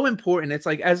it's so important. It's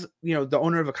like, as you know, the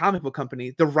owner of a comic book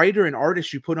company, the writer and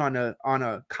artist you put on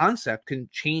a concept can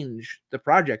change the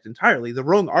project entirely. The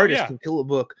wrong artist can kill a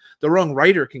book. The wrong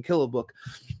writer can kill a book.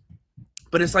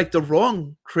 But it's like the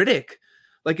wrong critic.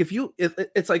 Like if you,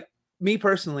 it's like me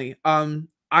personally, I'm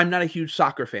not a huge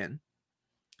soccer fan.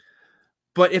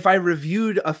 But if I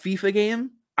reviewed a FIFA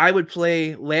game, I would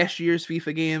play last year's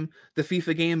FIFA game, the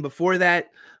FIFA game before that.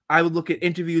 I would look at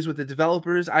interviews with the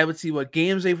developers. I would see what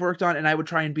games they've worked on, and I would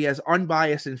try and be as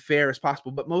unbiased and fair as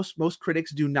possible. But most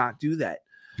critics do not do that,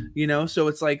 you know? So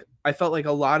it's like, I felt like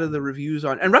a lot of the reviews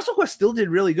on, and WrestleQuest still did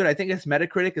really good. I think its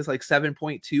Metacritic is like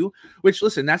 7.2, which,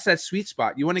 listen, that's that sweet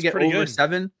spot. You want to get over good.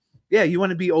 7. Yeah, you want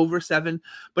to be over 7,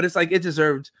 but it's like it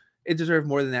deserved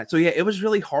more than that. So yeah, it was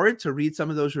really hard to read some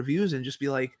of those reviews and just be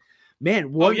like,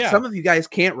 man, some of you guys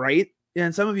can't write,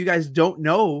 and some of you guys don't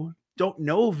know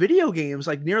video games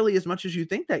like nearly as much as you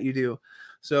think that you do.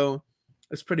 So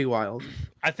it's pretty wild.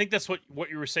 I think that's what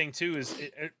you were saying too, is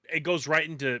it goes right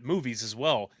into movies as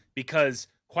well, because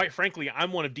quite frankly,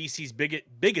 I'm one of DC's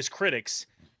biggest critics,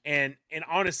 and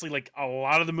honestly, like, a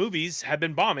lot of the movies have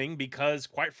been bombing because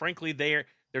quite frankly, they're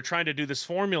trying to do this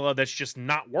formula that's just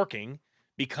not working,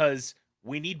 because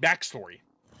we need backstory.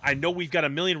 I know we've got a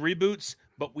million reboots,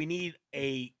 but we need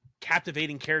a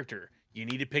captivating character. You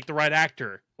need to pick the right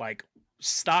actor. Like,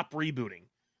 stop rebooting.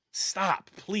 Stop,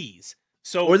 please.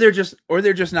 So or they're just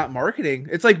not marketing.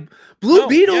 It's like Blue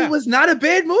Beetle was not a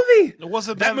bad movie. It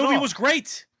wasn't that movie was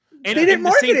great. And they didn't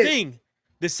market it.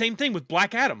 The same thing with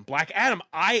Black Adam. Black Adam,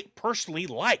 I personally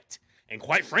liked, and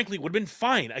quite frankly would have been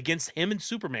fine against him and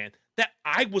Superman. That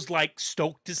I was like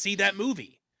stoked to see that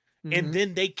movie. Mm-hmm. And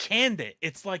then they canned it.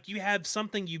 It's like you have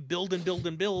something you build and build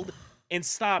and build and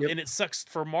stop. Yep. And it sucks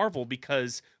for Marvel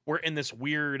because we're in this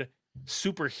weird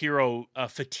superhero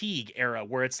fatigue era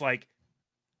where it's like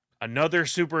another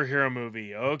superhero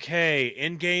movie. Okay,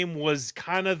 Endgame was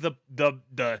kind of the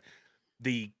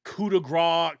coup de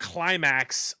grace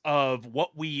climax of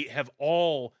what we have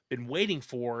all been waiting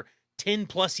for 10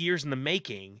 plus years in the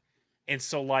making. And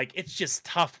so, like, it's just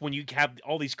tough when you have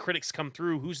all these critics come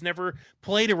through who's never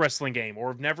played a wrestling game or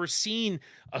have never seen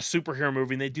a superhero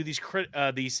movie, and they do these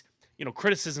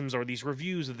criticisms or these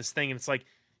reviews of this thing, and it's like,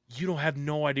 you don't have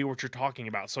no idea what you're talking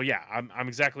about. So yeah, I'm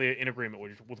exactly in agreement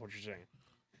with what you're saying.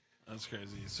 That's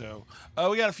crazy. So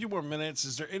we got a few more minutes.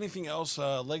 Is there anything else,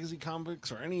 Legacy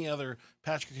Comics or any other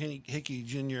Patrick Hickey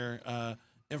Jr.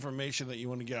 Information that you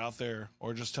want to get out there,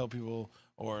 or just tell people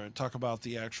or talk about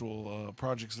the actual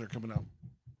projects that are coming out?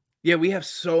 Yeah, we have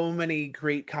so many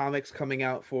great comics coming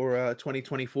out for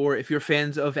 2024. If you're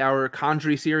fans of our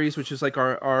Condry series, which is like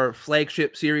our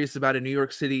flagship series about a New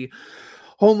York City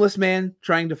homeless man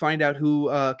trying to find out who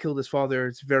killed his father,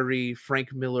 it's very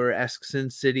Frank Miller-esque. Sin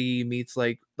City meets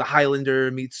like The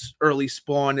Highlander meets early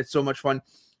Spawn. It's so much fun.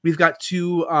 We've got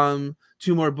two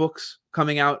more books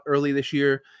coming out early this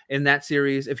year in that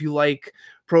series. If you like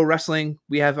pro wrestling,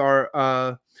 we have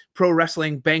our pro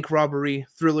wrestling bank robbery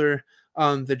thriller,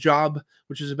 The Job,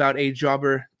 which is about a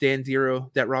jobber, Dan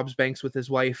Dero, that robs banks with his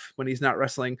wife when he's not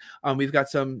wrestling. We've got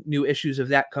some new issues of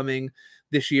that coming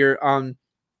this year.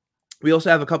 We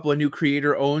also have a couple of new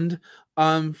creator-owned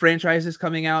franchises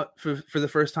coming out for the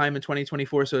first time in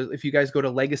 2024. So if you guys go to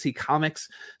Legacy Comics,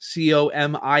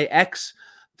 COMIX.com,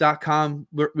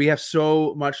 we have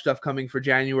so much stuff coming for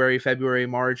January, February,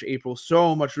 March, April.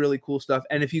 So much really cool stuff.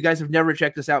 And if you guys have never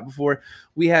checked us out before,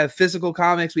 we have physical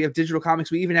comics, we have digital comics,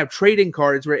 we even have trading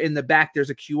cards where in the back there's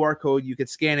a QR code. You could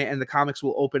scan it and the comics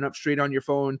will open up straight on your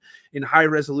phone in high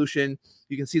resolution.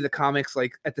 You can see the comics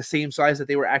like at the same size that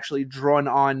they were actually drawn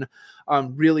on.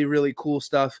 Really, really cool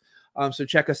stuff. So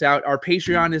check us out. Our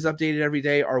Patreon is updated every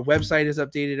day. Our website is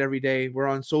updated every day. We're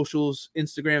on socials,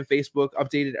 Instagram, Facebook,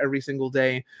 updated every single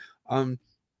day. So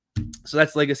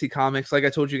that's Legacy Comics. Like I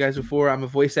told you guys before, I'm a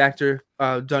voice actor,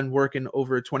 done work in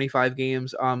over 25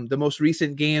 games. The most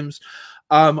recent games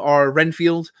are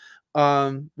Renfield,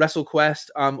 WrestleQuest.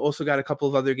 Also got a couple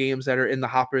of other games that are in the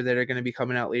hopper that are going to be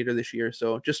coming out later this year.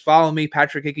 So just follow me,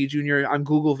 Patrick Hickey Jr. I'm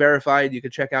Google verified. You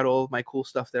can check out all of my cool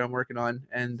stuff that I'm working on.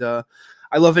 And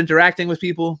I love interacting with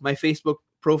people. My Facebook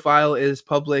profile is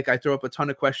public. I throw up a ton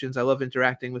of questions. I love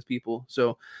interacting with people.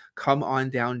 So come on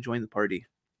down, join the party.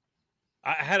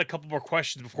 I had a couple more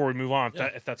questions before we move on,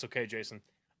 if that's okay, Jason.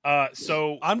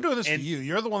 So I'm doing this for and you.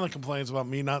 You're the one that complains about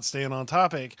me not staying on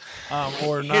topic,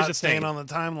 or Here's not the staying thing. on the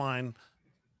timeline.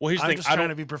 well, here's the I'm thing. just I trying don't.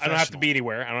 to be I professional. don't have to be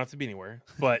anywhere. I don't have to be anywhere.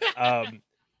 But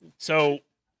so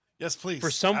Yes, please. for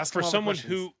Ask him all the someone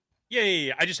questions. who,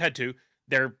 yeah. I just had to.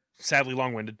 They're sadly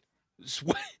long-winded.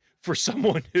 For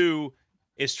someone who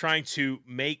is trying to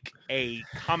make a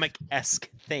comic-esque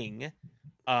thing.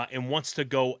 And wants to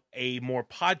go a more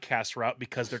podcast route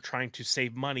because they're trying to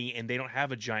save money and they don't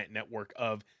have a giant network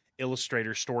of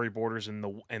illustrators, storyboarders,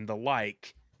 and the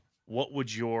like. What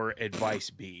would your advice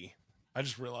be? I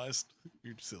just realized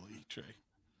you're silly, Trey.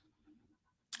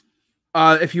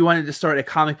 If you wanted to start a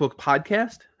comic book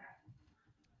podcast,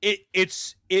 It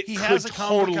He could has a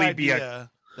comic book totally be a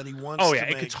idea that he wants. oh to yeah,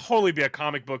 it make. could totally be a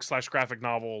comic book / graphic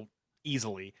novel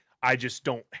easily. I just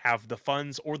don't have the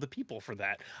funds or the people for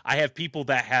that. I have people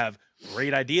that have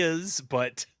great ideas,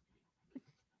 but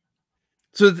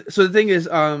so the thing is,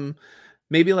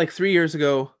 maybe like 3 years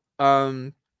ago,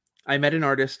 I met an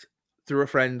artist through a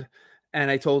friend, and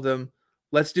I told him,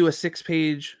 let's do a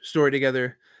 6-page story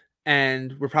together,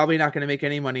 and we're probably not going to make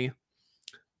any money,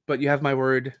 but you have my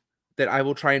word that I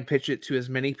will try and pitch it to as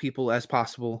many people as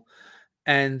possible,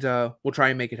 and we'll try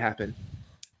and make it happen.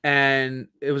 And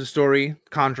it was a story,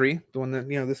 Condry, the one that,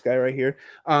 this guy right here.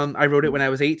 I wrote it when I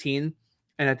was 18.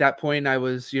 And at that point I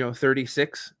was,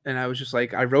 36. And I was just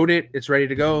like, I wrote it. It's ready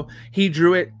to go. He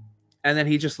drew it. And then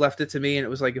he just left it to me. And it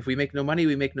was like, if we make no money,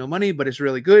 we make no money, but it's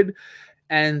really good.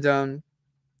 And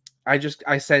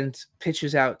I sent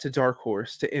pitches out to Dark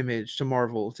Horse, to Image, to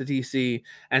Marvel, to DC.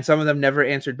 And some of them never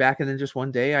answered back. And then just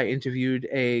one day I interviewed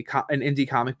an indie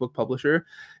comic book publisher.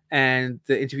 And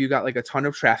the interview got like a ton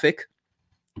of traffic.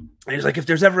 And he's like, if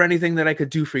there's ever anything that I could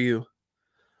do for you.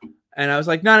 And I was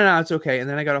like, no, it's okay. And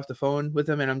then I got off the phone with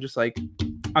him and I'm just like,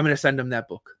 I'm going to send him that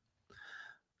book.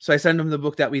 So I send him the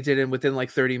book that we did, and within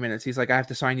like 30 minutes, he's like, I have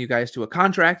to sign you guys to a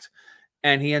contract.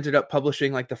 And he ended up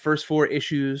publishing like the first 4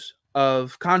 issues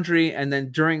of Condry. And then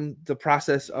during the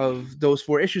process of those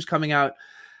 4 issues coming out,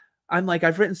 I'm like,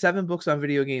 I've written 7 books on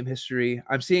video game history.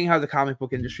 I'm seeing how the comic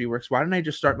book industry works. Why don't I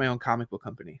just start my own comic book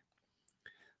company?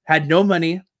 Had no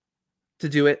money to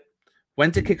do it,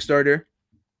 went to Kickstarter,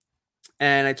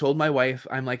 and I told my wife,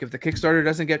 I'm like, if the Kickstarter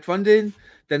doesn't get funded,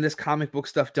 then this comic book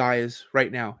stuff dies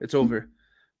right now. It's over.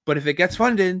 But if it gets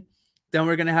funded, then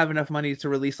we're going to have enough money to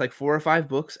release like 4 or 5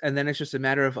 books, and then it's just a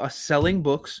matter of us selling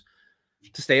books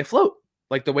to stay afloat,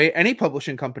 like the way any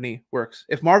publishing company works.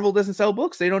 If Marvel doesn't sell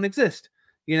books, they don't exist,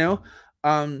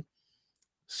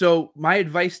 So my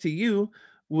advice to you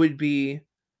would be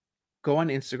go on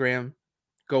Instagram,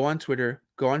 go on Twitter,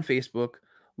 go on Facebook,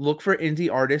 look for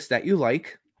indie artists that you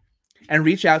like, and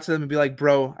reach out to them and be like,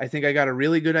 bro, I think I got a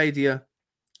really good idea.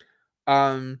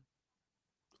 All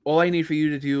I need for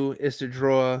you to do is to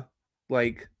draw,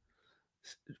 like,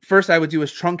 first I would do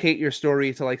is truncate your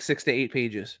story to like 6 to 8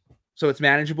 pages. So it's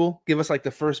manageable. Give us like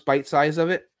the first bite size of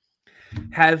it.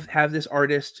 Have this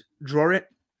artist draw it,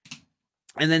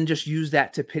 and then just use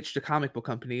that to pitch to comic book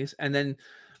companies. And then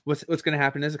what's going to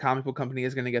happen is a comic book company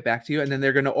is going to get back to you, and then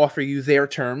they're going to offer you their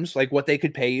terms, like what they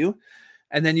could pay you.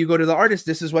 And then you go to the artist,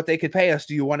 this is what they could pay us.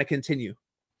 Do you want to continue?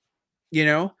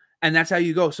 And that's how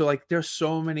you go. So like, there's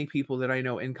so many people that I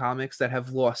know in comics that have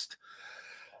lost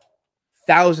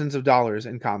thousands of dollars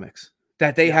in comics,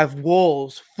 that they have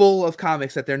walls full of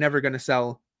comics that they're never going to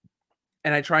sell.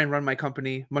 And I try and run my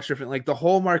company much different. Like the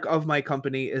hallmark of my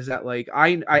company is that like,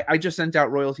 I just sent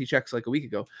out royalty checks like a week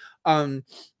ago. I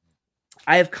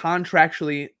have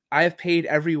paid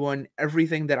everyone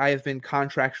everything that I have been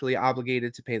contractually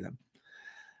obligated to pay them.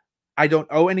 I don't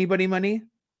owe anybody money.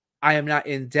 I am not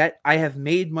in debt. I have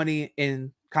made money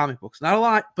in comic books. Not a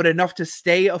lot, but enough to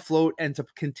stay afloat and to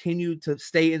continue to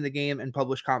stay in the game and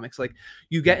publish comics. Like,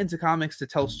 you get into comics to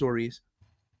tell stories,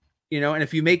 and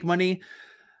if you make money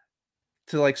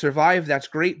to like survive, that's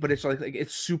great, but it's like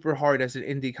it's super hard as an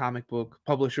indie comic book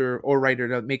publisher or writer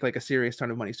to make like a serious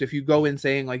ton of money. So if you go in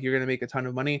saying like you're going to make a ton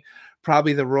of money,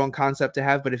 probably the wrong concept to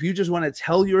have. But if you just want to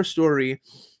tell your story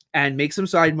and make some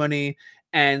side money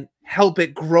and help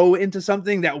it grow into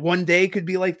something that one day could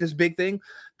be like this big thing,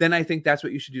 then I think that's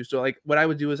what you should do. So like what I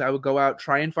would do is I would go out,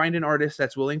 try and find an artist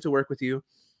that's willing to work with you,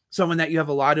 someone that you have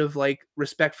a lot of like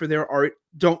respect for their art.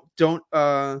 Don't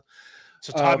So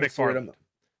Todd McFarlane.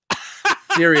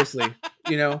 Seriously,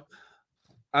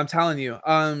 I'm telling you,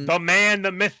 the man,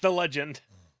 the myth, the legend.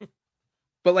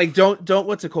 But like, don't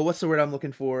what's it called? What's the word I'm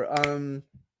looking for?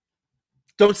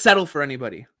 Don't settle for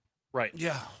anybody. Right.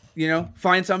 Yeah.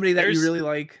 Find somebody that you really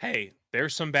like. Hey,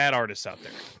 there's some bad artists out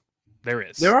there. There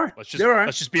is. There are. Let's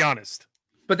just be honest.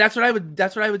 But that's what I would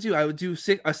do. I would do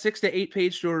a 6 to 8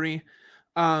 page story,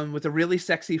 with a really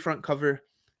sexy front cover,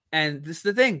 And this is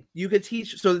the thing. You could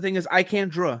teach. So the thing is, I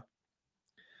can't draw,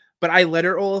 but I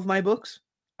letter all of my books.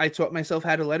 I taught myself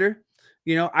how to letter.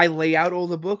 You know, I lay out all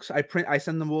the books. I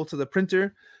send them all to the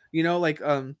printer. You know, like,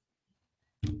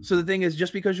 so the thing is,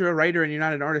 just because you're a writer and you're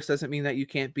not an artist doesn't mean that you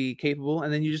can't be capable.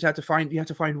 And then you just have to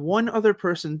find one other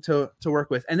person to work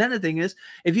with. And then the thing is,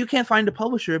 if you can't find a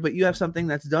publisher, but you have something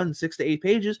that's done 6 to 8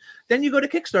 pages, then you go to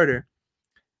Kickstarter.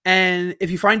 And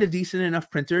if you find a decent enough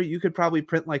printer, you could probably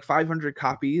print like 500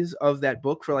 copies of that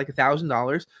book for like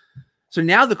 $1,000. So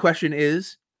now the question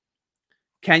is,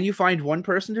 can you find one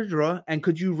person to draw, and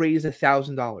could you raise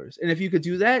 $1,000? And if you could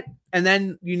do that, and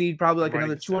then you need probably like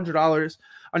another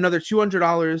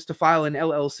 $200 to file an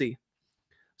LLC.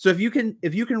 So if you can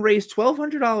raise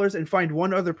 $1,200 and find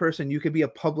one other person, you could be a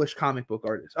published comic book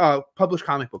artist, published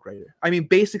comic book writer. I mean,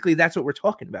 basically that's what we're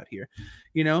talking about here,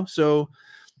 you know? So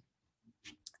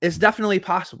it's definitely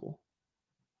possible.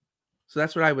 So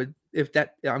that's what I would,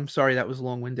 I'm sorry, that was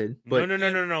long-winded, but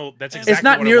no. That's exactly it's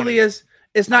not what nearly as,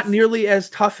 it's not nearly as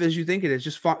tough as you think it is.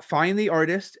 Just find the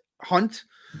artist, hunt,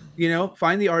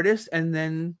 find the artist, and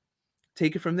then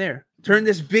take it from there. Turn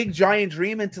this big giant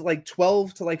dream into like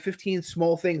 12 to like 15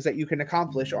 small things that you can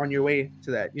accomplish on your way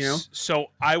to that, So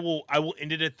I will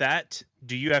end it at that.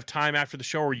 Do you have time after the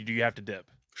show, or do you have to dip?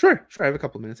 Sure. I have a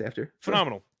couple minutes after.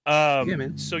 Phenomenal. Yeah,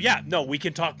 man. So we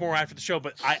can talk more after the show,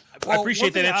 but I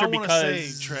appreciate that answer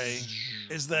because Trey,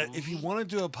 is that if you want to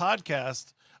do a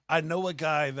podcast, I know a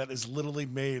guy that has literally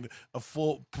made a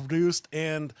full produced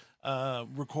and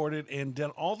recorded and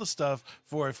done all the stuff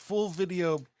for a full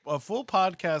video, a full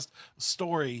podcast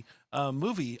story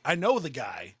movie. I know the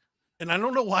guy. And I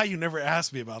don't know why you never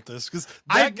asked me about this, because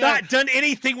I've not done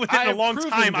anything with it in a long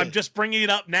time. I'm just bringing it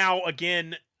up now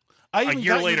again. I even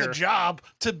got you the job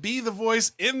to be the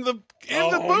voice in the movie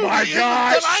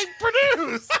that I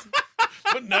produced.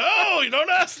 But no, you don't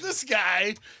ask this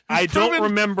guy. I don't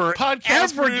remember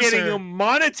ever getting a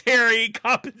monetary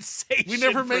compensation. We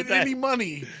never made any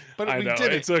money, but we did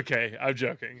it. It's okay. I'm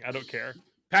joking. I don't care.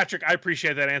 Patrick, I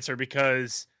appreciate that answer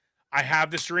because I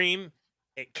have this dream.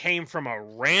 It came from a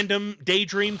random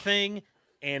daydream thing,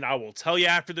 and I will tell you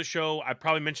after the show. I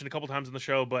probably mentioned a couple times in the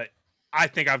show, but I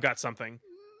think I've got something.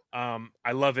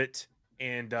 I love it,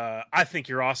 and I think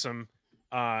you're awesome,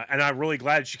 and I'm really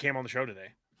glad that you came on the show today.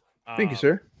 Thank you,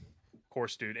 sir. Of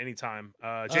course, dude. Anytime.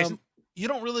 Jason? You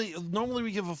don't really... Normally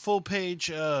we give a full page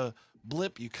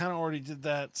blip. You kind of already did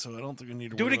that, so I don't think we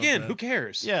need to do it again. That. Who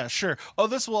cares? Yeah, sure. Oh,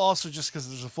 this will also, just because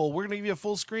there's a full... We're going to give you a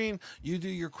full screen. You do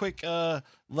your quick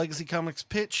Legacy Comics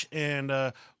pitch, and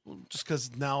just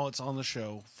because now it's on the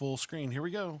show, full screen. Here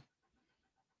we go.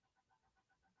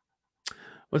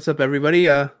 What's up, everybody?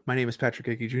 My name is Patrick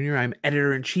Hickey Jr. I'm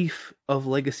editor-in-chief of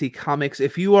Legacy Comics.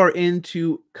 If you are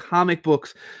into comic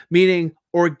books, meaning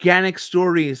organic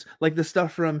stories, like the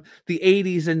stuff from the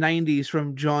 80s and 90s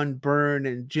from John Byrne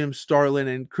and Jim Starlin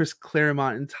and Chris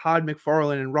Claremont and Todd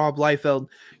McFarlane and Rob Liefeld,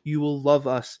 you will love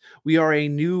us. We are a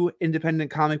new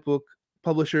independent comic book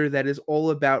publisher that is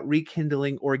all about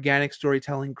rekindling organic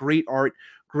storytelling, great art,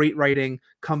 great writing,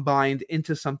 combined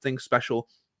into something special.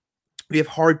 We have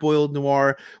hard-boiled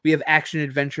noir, we have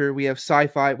action-adventure, we have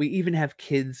sci-fi, we even have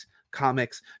kids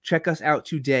comics. Check us out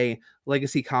today,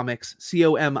 Legacy Comics,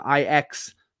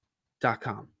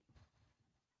 COMIX.com.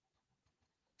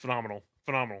 Phenomenal.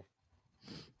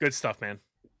 Good stuff, man.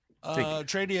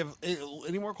 Trey, do you have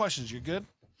any more questions? You're good?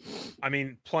 I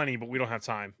mean, plenty, but we don't have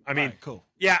time. I mean, right, cool.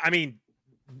 Yeah, I mean...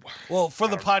 Well, for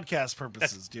the podcast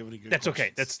purposes, do you have any good questions?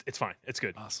 Okay. It's fine. It's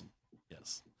good. Awesome.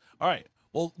 Yes. All right.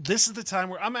 Well, this is the time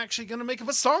where I'm actually going to make up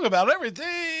a song about everything.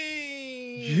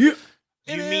 Yeah.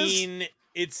 You mean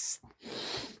it's...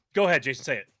 Go ahead, Jason,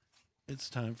 say it. It's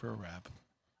time for a rap.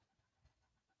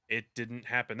 It didn't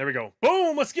happen. There we go.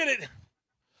 Boom, let's get it.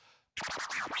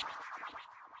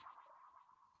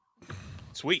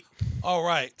 Sweet. All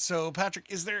right. So, Patrick,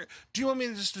 do you want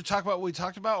me to talk about what we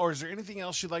talked about, or is there anything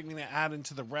else you'd like me to add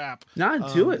into the rap? No,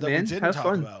 do it, man. Have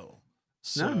fun.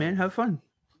 No, man, have fun.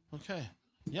 Okay.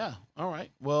 Yeah. All right.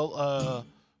 Well,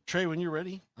 Trey, when you're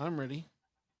ready, I'm ready.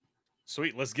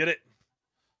 Sweet. Let's get it.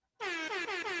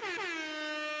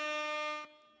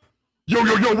 Yo,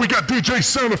 we got DJ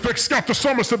Sound Effects, Scott the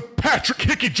Summers, and Patrick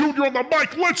Hickey Jr. on the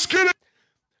mic. Let's get it.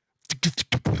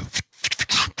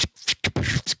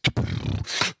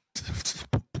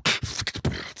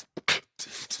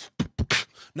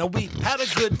 Now we had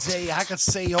a good day. I could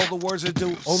say all the words are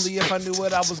due. Only if I knew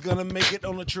it, I was gonna make it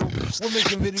on the truth. We're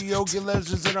making video game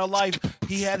legends in our life.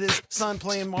 He had his son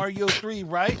playing Mario 3,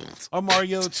 right? Or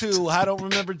Mario 2. I don't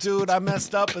remember, dude. I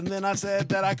messed up and then I said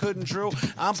that I couldn't true.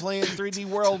 I'm playing 3D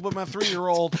World with my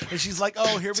 3-year-old. And she's like,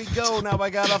 oh, here we go. Now I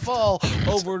gotta fall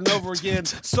over and over again.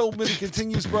 So many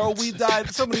continues, bro. We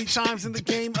died so many times in the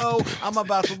game. Oh, I'm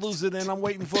about to lose it and I'm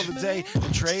waiting for the day.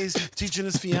 And Trey's teaching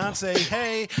his fiance,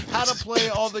 hey, how to play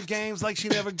all the games like she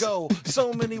never go.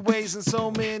 So many ways and so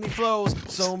many flows.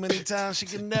 So many times she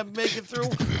can never make it through.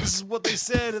 This is what they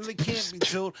said and they can't be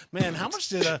told. Man, how much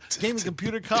did a gaming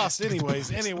computer cost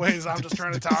anyways? I'm just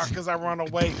trying to talk because I run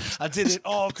away. I did it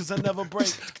all because I never break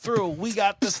through. We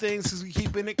got the things because we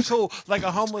keeping it cool. Like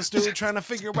a homeless dude trying to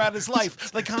figure out his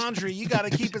life. Like Andre, you got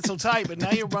to keep it so tight. But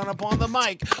now you run up on the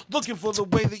mic looking for the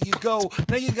way that you go.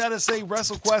 Now you got to say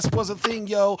WrestleQuest was a thing,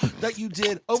 yo, that you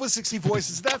did over 60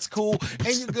 voices. That's cool.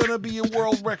 And you're going to be a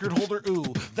world record holder. Ooh,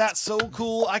 that's so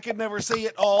cool. I could never say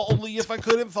it all. Only if I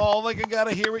couldn't fall. Like I got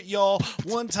to hear it, y'all.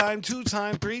 1 time, 2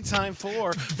 time, 3 time,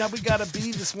 4. Now we got to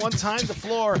be this 1 time the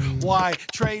floor. Why,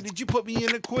 Trey, did you put me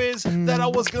in a quiz that I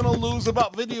was going to lose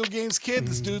about video games, kid?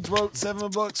 This dude wrote 7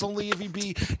 books. Only if he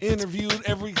be interviewed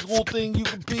every cool thing you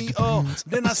could be. Oh,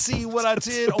 then I see what I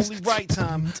did. Only right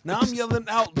time. Now I'm yelling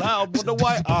out loud. Wonder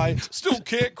why I still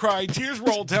can't cry. Tears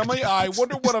roll down my eye.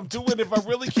 Wonder what I'm doing if I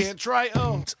really can't try.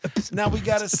 Oh, now we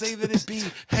gotta say that it be.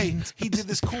 Hey, he did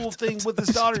this cool thing with his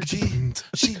daughter G.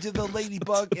 She did the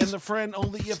ladybug and the friend.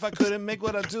 Only if I couldn't make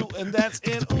what I do, and that's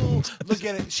in. Ooh, look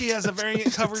at it. She has a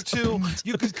variant cover too.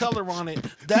 You could color on it.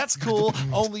 That's cool.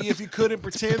 Only if you couldn't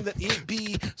pretend that it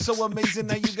be so amazing.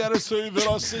 Now you gotta say that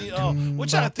I see. Oh,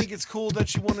 which I think it's cool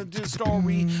that you want to do a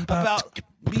story about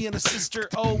being a sister,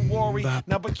 oh worry.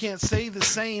 Now but can't say the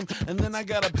same. And then I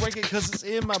gotta break it cause it's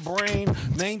in my brain.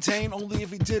 Maintain only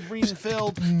if he did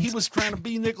Greenfield. He was trying to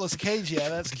be Nicolas Cage, yeah,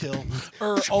 that's kill.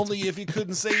 Only if he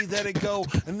couldn't say that it go.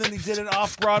 And then he did an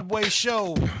off-Broadway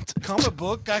show. Comic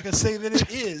book, I could say that it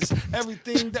is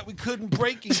everything that we couldn't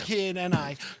break in kid. And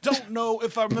I don't know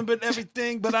if I remembered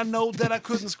everything, but I know that I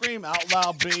couldn't scream out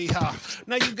loud, B.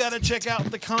 Now you gotta check out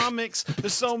the comics.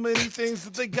 There's so many things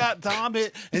that they got, damn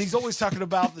it. And he's always talking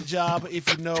about the job, if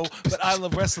you know, but I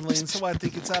love wrestling, so I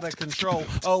think it's out of control.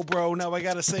 Oh, bro, now I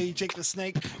gotta say, Jake the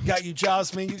Snake got you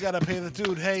jobs, man. You gotta pay the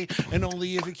dude, hey, and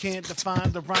only if you can't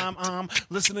define the rhyme, I'm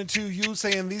listening to you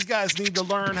saying these guys need to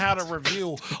learn how to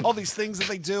review all these things that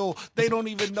they do. They don't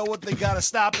even know what they gotta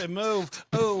stop and move.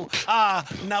 Ooh,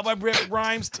 now I rip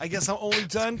rhymes. I guess I'm only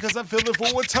done because I'm feeling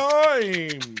full with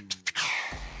time.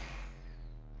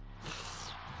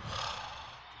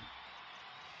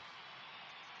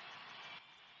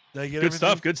 Did I get Good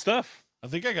stuff. Good stuff. I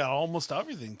think I got almost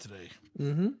everything today.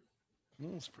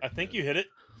 Mm-hmm. I think you hit it.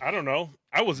 I don't know.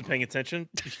 I wasn't paying attention.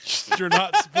 You're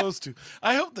not supposed to.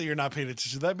 I hope that you're not paying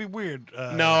attention. That'd be weird.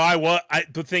 No, I was.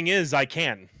 The thing is, I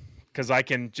can, because I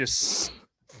can just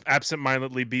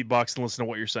absentmindedly beatbox and listen to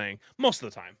what you're saying most of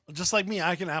the time. Just like me,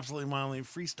 I can absolutely mildly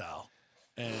freestyle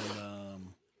and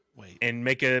and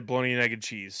make a bologna and egg and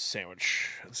cheese sandwich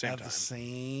at the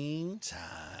same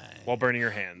time while burning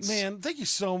your hands. Man, thank you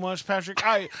so much, Patrick.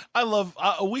 I love.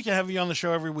 We can have you on the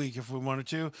show every week if we wanted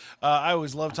to. I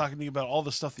always love talking to you about all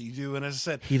the stuff that you do. And as I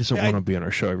said, he doesn't want to be on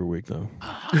our show every week, though.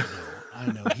 I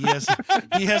know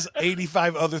he has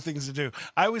 85 other things to do.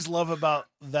 I always love about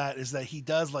that is that he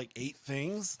does like 8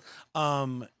 things,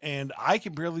 and I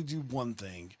can barely do one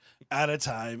thing at a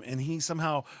time, and he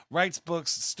somehow writes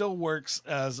books, still works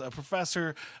as a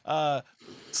professor,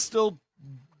 still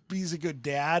he's a good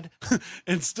dad,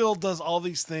 and still does all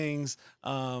these things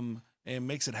and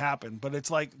makes it happen. But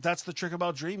it's like that's the trick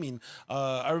about dreaming.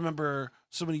 I remember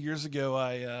so many years ago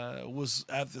I was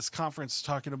at this conference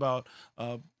talking about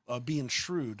being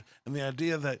shrewd and the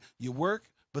idea that you work,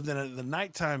 but then at the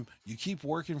nighttime you keep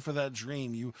working for that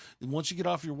dream. Once you get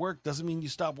off your work doesn't mean you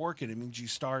stop working. It means you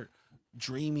start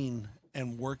dreaming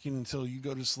and working until you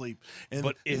go to sleep.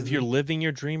 But if you're living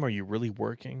your dream, are you really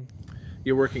working?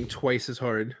 You're working twice as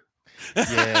hard.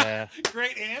 Yeah.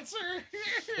 Great answer.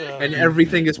 And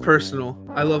everything is personal.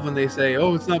 I love when they say,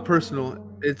 oh, it's not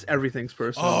personal. It's everything's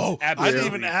personal. Oh, absolutely. I didn't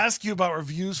even ask you about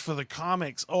reviews for the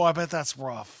comics. Oh, I bet that's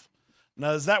rough.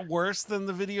 Now, is that worse than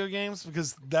the video games?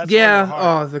 Because that's yeah.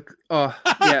 hard.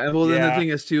 Yeah. Well, then the thing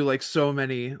is too, like so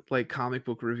many like comic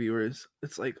book reviewers,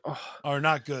 it's like are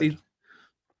not good.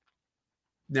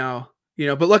 No,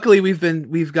 but luckily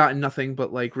we've gotten nothing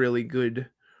but like really good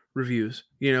reviews.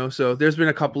 So there's been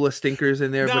a couple of stinkers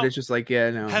in there, but it's just like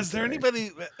no. Has there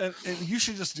anybody? And you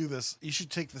should just do this. You should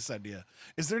take this idea.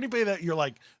 Is there anybody that you're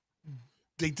like?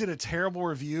 they did a terrible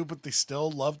review, but they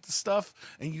still loved the stuff,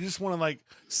 and you just want to like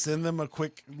send them a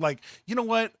quick like, you know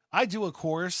what? I do a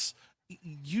course.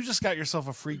 You just got yourself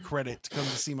a free credit to come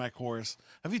to see my course.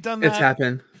 Have you done that? It's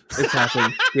happened. It's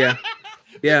happened. Yeah.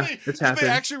 Yeah, it's happened. Did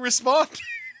they actually respond?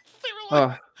 They were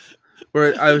like,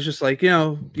 where I was just like,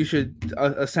 you should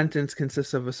a sentence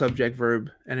consists of a subject, verb,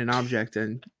 and an object,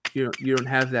 and you don't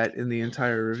have that in the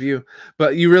entire review.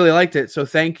 But you really liked it, so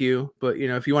thank you. But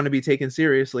if you want to be taken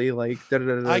seriously, like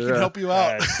I can help you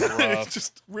out. That's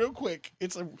just real quick.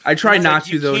 I try not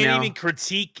to though. You can't now even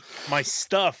critique my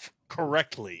stuff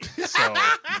correctly, so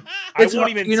I won't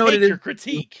even take your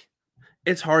critique.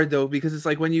 It's hard though, because it's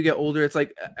like when you get older, it's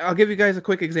like, I'll give you guys a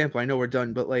quick example. I know we're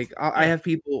done, but like I have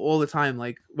people all the time,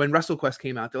 like when WrestleQuest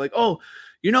came out, they're like, oh,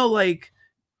 like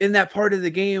in that part of the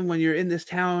game when you're in this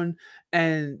town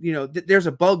and there's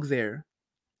a bug there.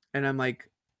 And I'm like,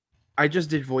 I just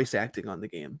did voice acting on the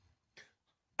game.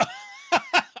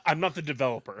 I'm not the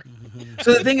developer.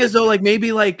 So the thing is though, like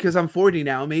maybe like, cause I'm 40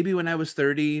 now, maybe when I was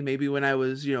 30, maybe when I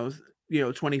was,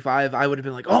 25, I would have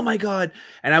been like, oh my God.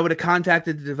 And I would have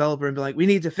contacted the developer and been like, we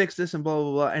need to fix this and blah,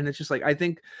 blah, blah. And it's just like, I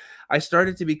think I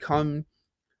started to become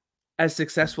as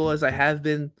successful as I have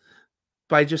been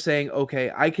by just saying, okay,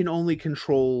 I can only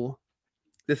control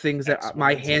the things that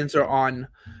my hands are on,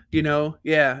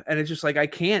 Yeah. And it's just like, I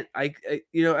can't, I'm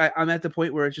at the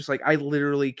point where it's just like, I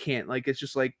literally can't. Like, it's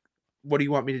just like, what do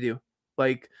you want me to do?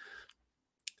 Like,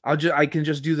 I can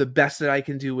just do the best that I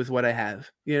can do with what I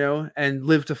have, and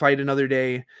live to fight another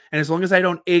day. And as long as I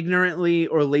don't ignorantly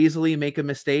or lazily make a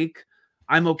mistake,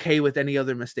 I'm okay with any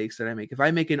other mistakes that I make. If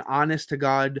I make an honest to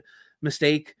God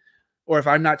mistake, or if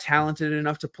I'm not talented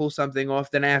enough to pull something off,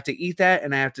 then I have to eat that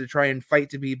and I have to try and fight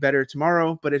to be better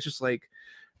tomorrow. But it's just like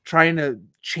trying to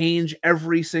change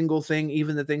every single thing,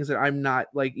 even the things that I'm not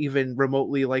like even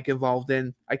remotely like involved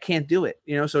in. I can't do it,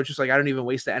 so it's just like, I don't even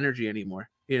waste the energy anymore,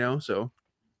 so.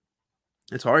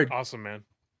 It's hard. Awesome, man.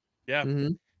 Yeah. Mm-hmm.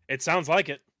 It sounds like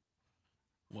it.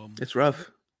 Well, it's rough.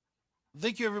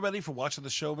 Thank you, everybody, for watching the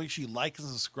show. Make sure you like and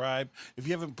subscribe. If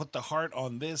you haven't put the heart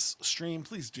on this stream,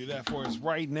 please do that for us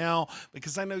right now,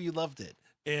 because I know you loved it.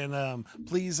 And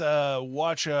please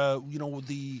watch,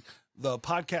 the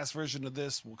podcast version of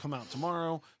this will come out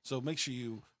tomorrow. So make sure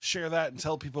you share that and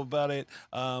tell people about it.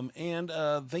 And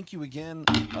thank you again,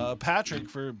 Patrick,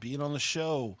 for being on the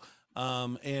show.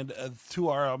 And to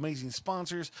our amazing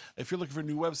sponsors, if you're looking for a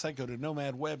new website, go to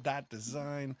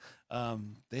nomadweb.design.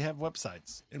 They have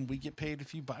websites and we get paid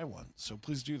if you buy one, so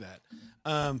please do that.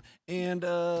 And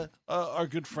our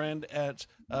good friend at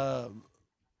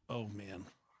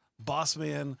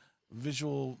Bossman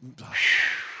Visual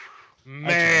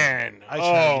Man, I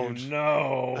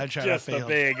no, tried just to fail a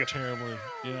big terribly.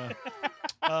 Yeah.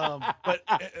 But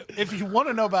if you want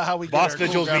to know about how we Boss get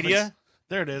our cool Visuals graphics, Media.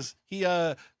 there it is. He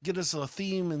get us a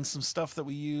theme and some stuff that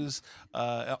we use.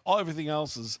 Everything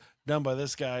else is done by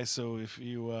this guy. So if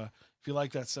you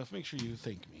like that stuff, make sure you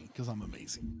thank me because I'm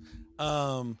amazing.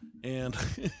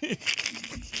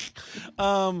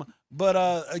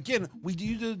 But again, we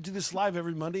do this live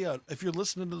every Monday. If you're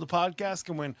listening to the podcast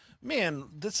going, man,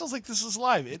 this sounds like this is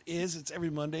live. It is. It's every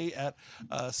Monday at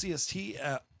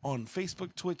CST on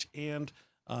Facebook, Twitch, and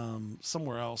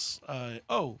somewhere else.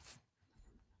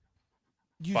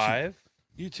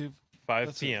 YouTube.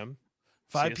 5 p.m.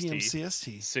 5 p.m.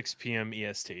 CST. 6 p.m.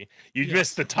 EST. You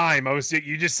missed the time.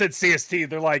 You just said CST.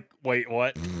 They're like, wait,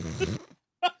 what?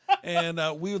 And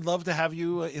we would love to have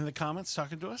you in the comments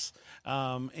talking to us.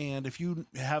 And if you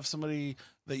have somebody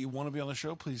that you want to be on the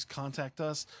show, please contact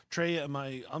us. Trey,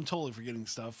 I'm totally forgetting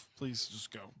stuff. Please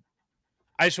just go.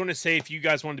 I just want to say, if you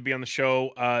guys wanted to be on the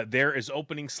show, there is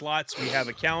opening slots. We have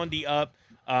a calendar up.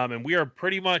 And we are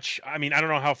pretty much, I don't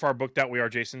know how far booked out we are,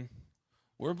 Jason.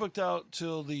 We're booked out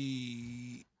till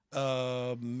the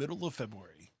middle of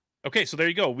February. Okay, so there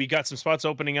you go. We got some spots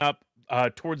opening up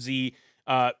towards the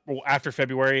after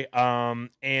February. And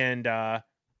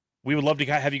we would love to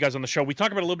have you guys on the show. We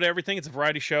talk about a little bit of everything. It's a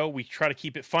variety show. We try to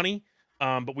keep it funny,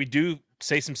 but we do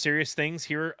say some serious things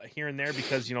here and there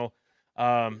because,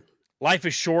 life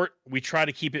is short. We try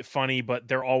to keep it funny, but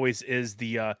there always is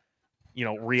the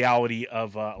reality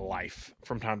of life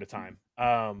from time to time.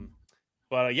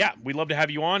 But we'd love to have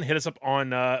you on. Hit us up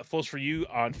on Flows For You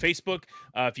on Facebook.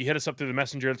 If you hit us up through the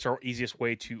messenger, that's our easiest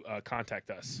way to contact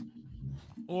us.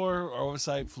 Or our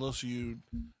website, flowsforyou,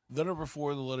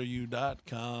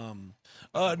 4u.com.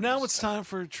 Now it's time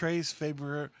for Trey's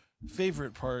favorite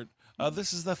part.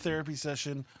 This is the therapy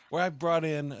session where I brought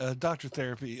in Dr.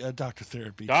 Therapy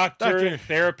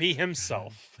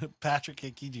himself, Patrick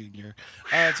Hickey Jr.,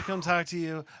 to come talk to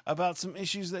you about some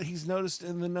issues that he's noticed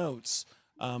in the notes.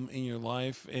 in your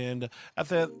life. And at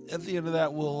the end of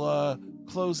that, we'll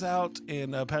close out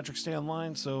and Patrick stay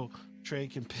online so Trey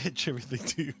can pitch everything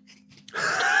to you.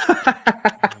 Oh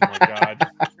my God.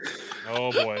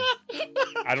 Oh boy.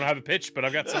 I don't have a pitch, but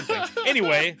I've got something.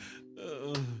 Anyway,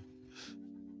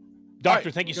 Doctor,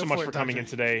 right, thank you so go much for for it, coming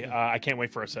Doctor. in today. I can't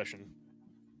wait for our session.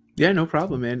 Yeah, no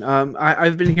problem, man.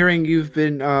 I've been hearing you've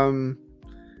been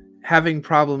having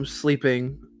problems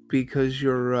sleeping because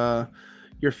your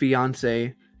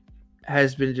fiance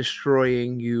has been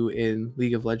destroying you in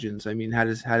League of Legends. I mean, how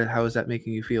is that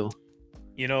making you feel?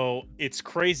 You know, it's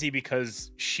crazy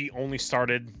because she only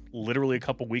started literally a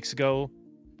couple weeks ago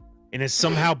and has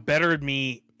somehow bettered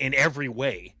me in every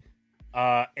way.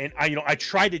 And I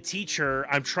tried to teach her.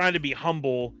 I'm trying to be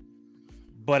humble,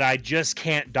 but I just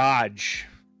can't dodge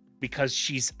because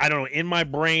she's, I don't know, in my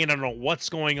brain. I don't know what's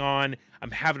going on.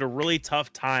 I'm having a really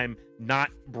tough time not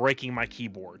breaking my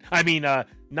keyboard. I mean,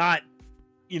 not,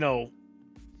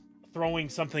 throwing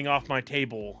something off my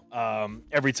table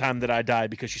every time that I die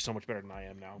because she's so much better than I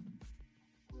am now.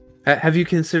 Have you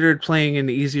considered playing an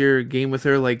easier game with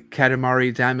her, like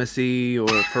Katamari Damacy or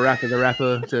Parappa the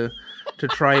Rappa, to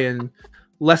try and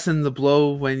lessen the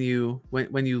blow when you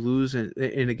lose in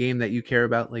a game that you care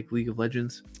about, like League of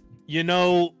Legends?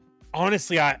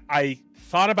 Honestly, I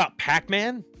thought about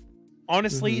Pac-Man.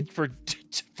 Honestly, for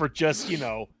just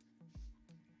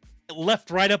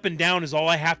left, right, up, and down is all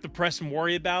I have to press and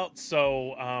worry about.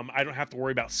 So I don't have to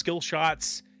worry about skill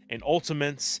shots and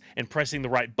ultimates and pressing the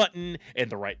right button and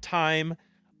the right time.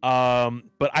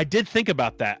 But I did think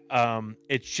about that.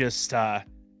 It's just I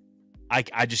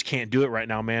just can't do it right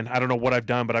now, man. I don't know what I've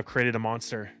done, but I've created a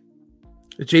monster.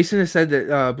 Jason has said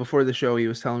that before the show, he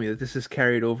was telling me that this is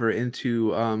carried over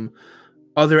into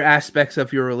other aspects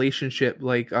of your relationship,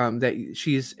 like that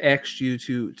she's asked you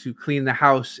to clean the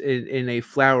house in a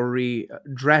flowery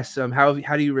dress. How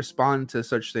do you respond to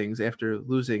such things after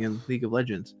losing in League of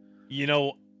Legends?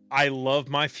 I love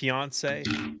my fiance.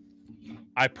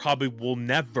 I probably will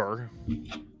never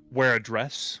wear a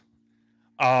dress.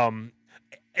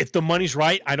 If the money's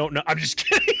right, I don't know. I'm just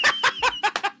kidding.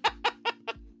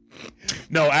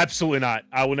 No, absolutely not.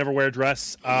 I will never wear a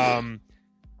dress.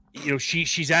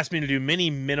 She's asked me to do many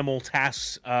minimal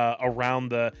tasks around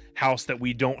the house that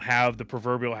we don't have, the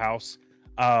proverbial house.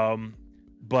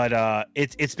 But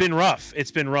it's been rough.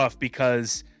 It's been rough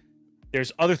because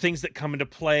there's other things that come into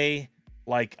play,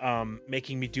 like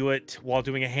making me do it while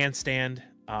doing a handstand.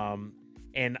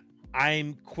 And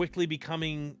I'm quickly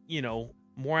becoming,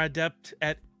 more adept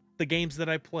at the games that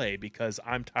I play because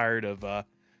I'm tired of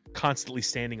constantly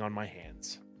standing on my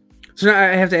hands. So now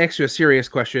I have to ask you a serious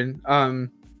question.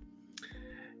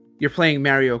 You're playing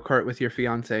Mario Kart with your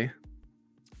fiance.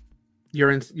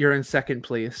 You're in second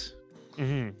place.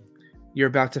 Mm-hmm. You're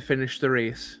about to finish the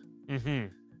race. Mm-hmm.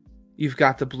 You've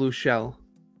got the blue shell.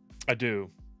 I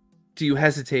do. Do you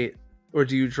hesitate or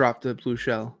do you drop the blue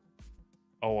shell?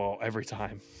 Oh, well, every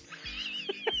time.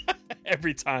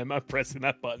 Every time I'm pressing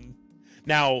that button.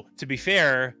 Now, to be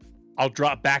fair, I'll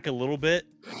drop back a little bit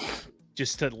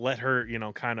just to let her,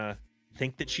 kind of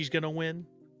think that she's going to win.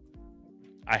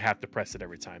 I have to press it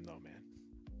every time, though, man.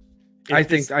 I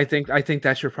think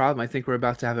that's your problem. I think we're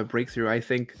about to have a breakthrough. I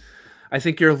think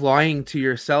you're lying to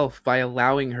yourself by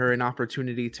allowing her an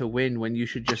opportunity to win when you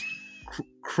should just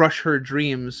crush her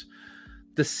dreams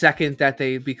the second that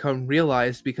they become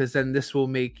realized, because then this will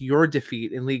make your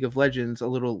defeat in League of Legends a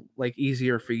little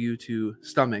easier for you to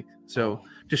stomach. So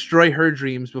destroy her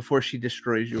dreams before she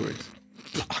destroys yours.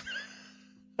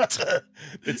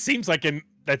 That seems like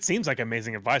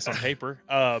amazing advice on paper.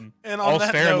 And on all's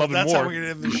that fair and note, love and that's war. how we're going to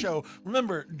end the show.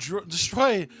 Remember,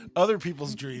 destroy other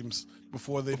people's dreams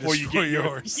before they destroy you get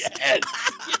yours. Yes.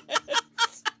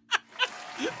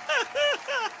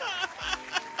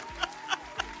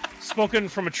 Spoken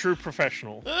from a true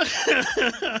professional.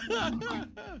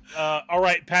 All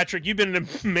right, Patrick, you've been an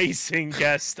amazing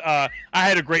guest. I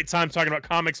had a great time talking about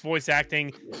comics, voice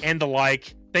acting, and the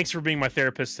like. Thanks for being my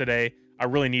therapist today. I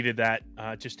really needed that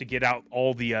just to get out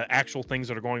all the actual things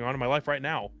that are going on in my life right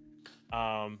now.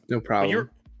 No problem.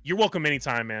 You're welcome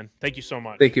anytime, man. Thank you so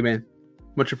much. Thank you, man.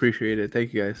 Much appreciated.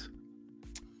 Thank you, guys.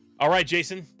 All right,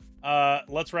 Jason.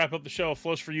 Let's wrap up the show.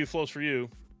 Flows for you. Flows for you.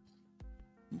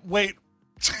 Wait.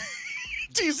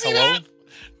 Do you see Hello? that?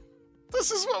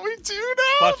 This is what we do now.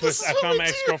 Plot twist. I found my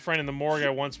ex-girlfriend in the morgue I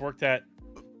once worked at.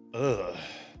 Ugh.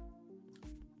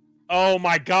 Oh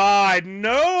my God,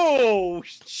 no!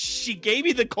 She gave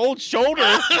me the cold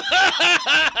shoulder.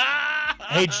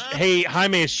 Hey,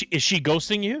 Jaime, is she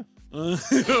ghosting you?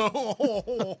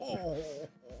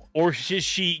 Or is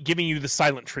she giving you the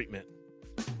silent treatment?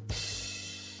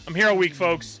 I'm here all week,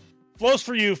 folks. Flows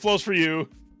for you. Flows for you.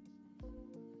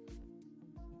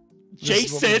 This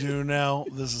is what we Jason. do now.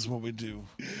 This is what we do.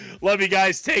 Love you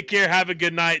guys. Take care. Have a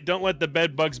good night. Don't let the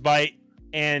bed bugs bite.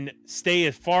 And stay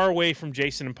as far away from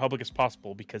Jason in public as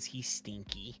possible because he's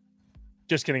stinky.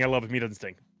 Just kidding. I love him. He doesn't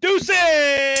stink.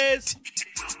 Deuces!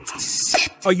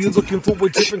 Are you looking for a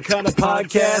different kind of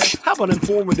podcast? How about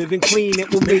informative and clean?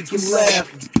 It will make you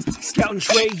laugh. Scout and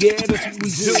Trey, yeah, that's what we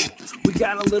do. We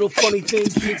got a little funny thing,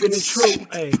 keeping it true.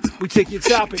 Hey, we take your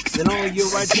topics and all your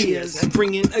ideas and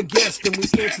bring in a guest and we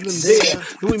answer them there.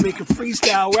 Then we make a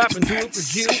freestyle rap and do it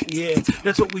for you. Yeah,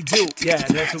 that's what we do. Yeah,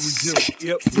 that's what we do.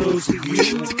 Yep, flows to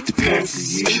you, flows to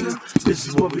you. This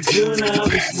is what we do now.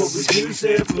 This is what we do.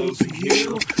 Say it flows to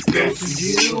you, flows to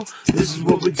you. This is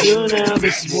what we do now.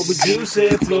 This is what we do. Say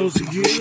it flows to you.